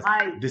Lennox Castle.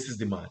 Hi. This is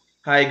the man.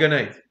 Hi, good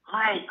night.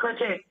 Hi,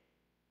 Critic.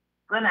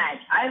 Good night.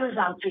 I was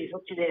on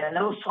Facebook today, and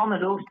there was some of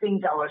those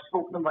things that were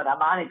spoken about. A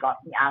man got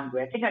me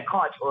angry. I think I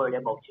caught word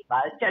about it, but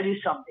I'll tell you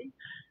something.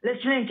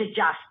 Listening to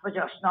Jasper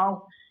just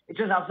now, it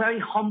was a very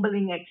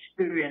humbling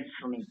experience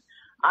for me.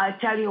 I'll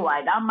tell you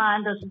why. That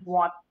man doesn't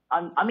want,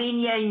 I mean,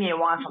 yeah, he may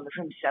want something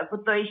for himself,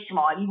 but very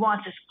small. He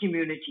wants his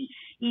community.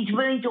 He's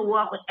willing to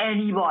work with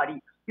anybody.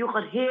 You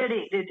could hear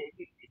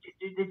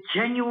the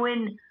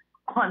genuine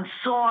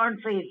concern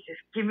for his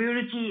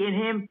community in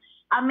him.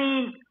 I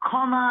mean,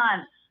 come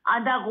on.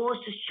 And that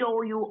goes to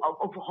show you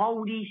of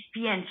how these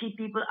PNC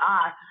people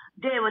are.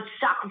 They would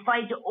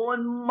sacrifice their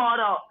own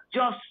mother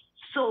just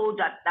so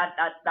that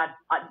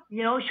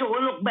you know, she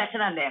will look better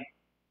than them.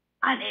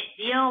 And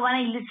when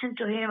I listened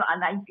to him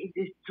and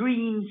his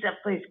dreams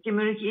for his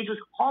community, it was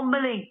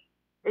humbling.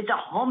 It's a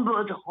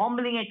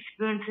humbling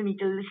experience for me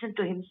to listen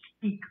to him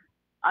speak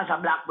as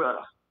a black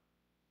brother.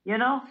 You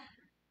know?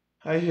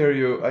 I hear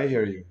you. I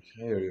hear you.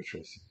 I hear you,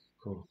 Tracy.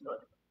 Cool.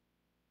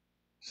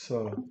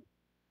 So,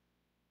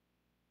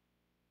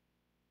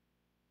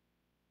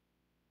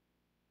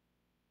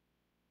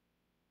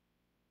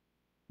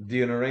 do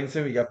you know right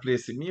we got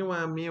placed me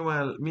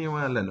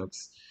want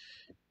Lennox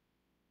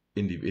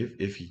in the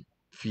if he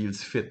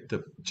feels fit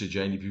to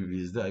join the people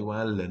is that I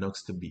want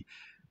Lennox to be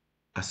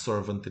a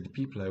servant to the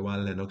people. I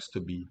want Lennox to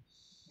be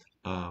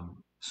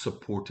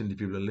supporting the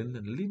people of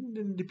Linden.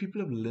 Linden, the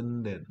people of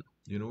Linden.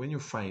 You know, when you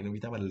find we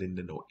talk about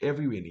Linden now,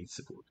 everywhere needs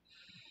support.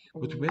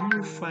 But when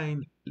you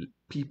find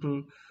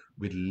people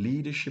with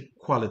leadership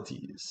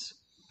qualities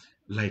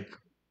like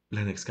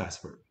Lennox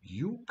Casper,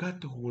 you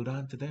got to hold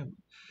on to them.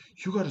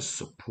 You got to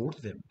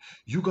support them.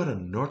 You got to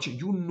nurture.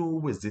 You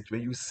know, is it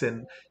when you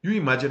send, you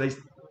imagine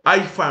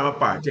I farm a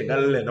party, I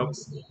got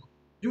Lennox.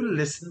 You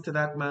listen to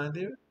that man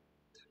there?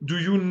 Do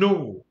you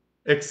know,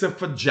 except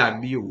for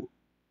Jagdio,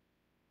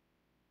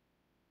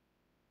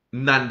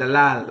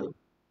 Nandalal,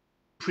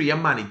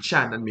 Priyamani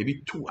Chan, and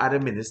maybe two other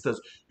ministers,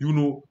 you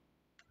know,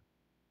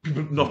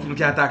 enough people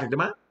can't tackle the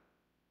man?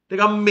 They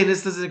got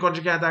ministers in the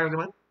country can't tackle the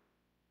man.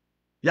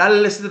 Y'all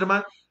listen to the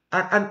man.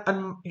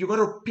 And you got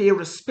to pay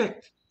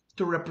respect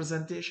to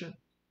representation.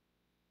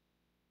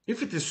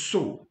 If it is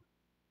so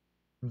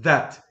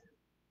that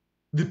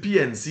the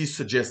PNC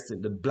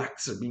suggested that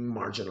blacks are being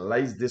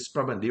marginalized, this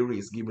problem, and they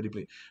raise game with the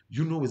play,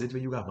 you know, is it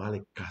when you got man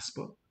like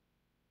Gasper?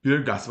 You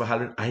know, Gasper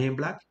hollering, I am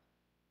black?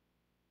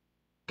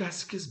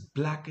 Gasper is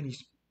black and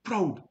he's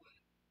proud.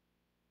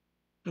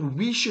 And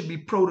we should be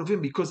proud of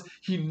him because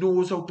he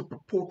knows how to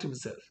purport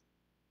himself.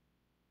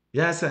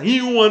 Yes, and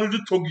he wanted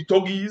the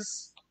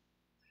tuggies.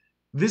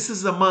 This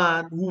is a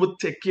man who would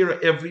take care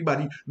of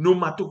everybody, no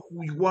matter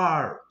who you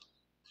are.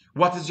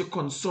 What is your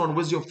concern?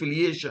 What's your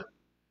affiliation?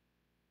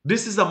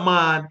 This is a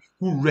man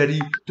who ready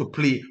to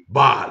play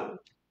ball.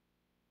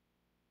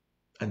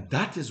 And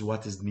that is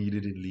what is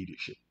needed in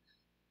leadership.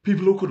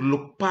 People who could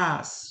look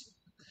past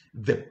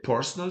their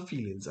personal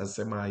feelings and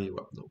say,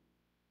 no,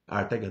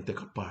 I think I'll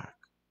take a park.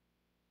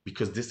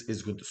 Because this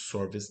is going to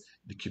service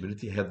the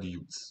community, help the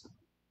youths.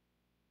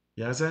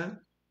 You understand?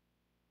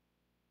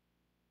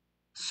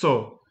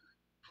 So,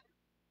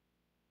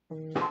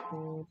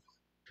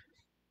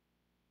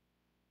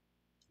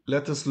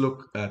 let us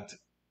look at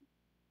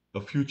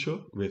a future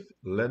with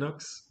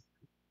Lennox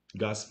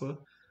Gasper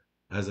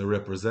as a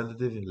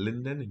representative in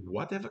Linden in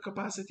whatever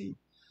capacity.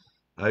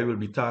 I will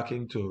be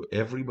talking to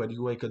everybody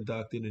who I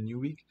contact in a new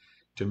week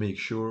to make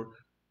sure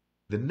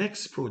the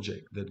next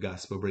project that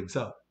Gasper brings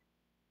up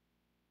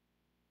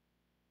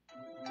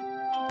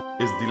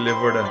is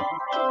delivered and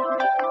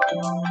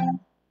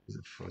is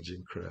a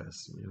fudging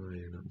crass.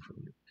 From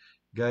you.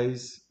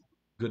 Guys,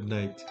 good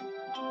night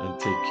and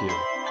take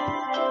care.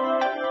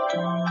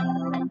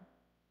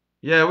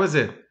 Yeah, was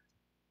it?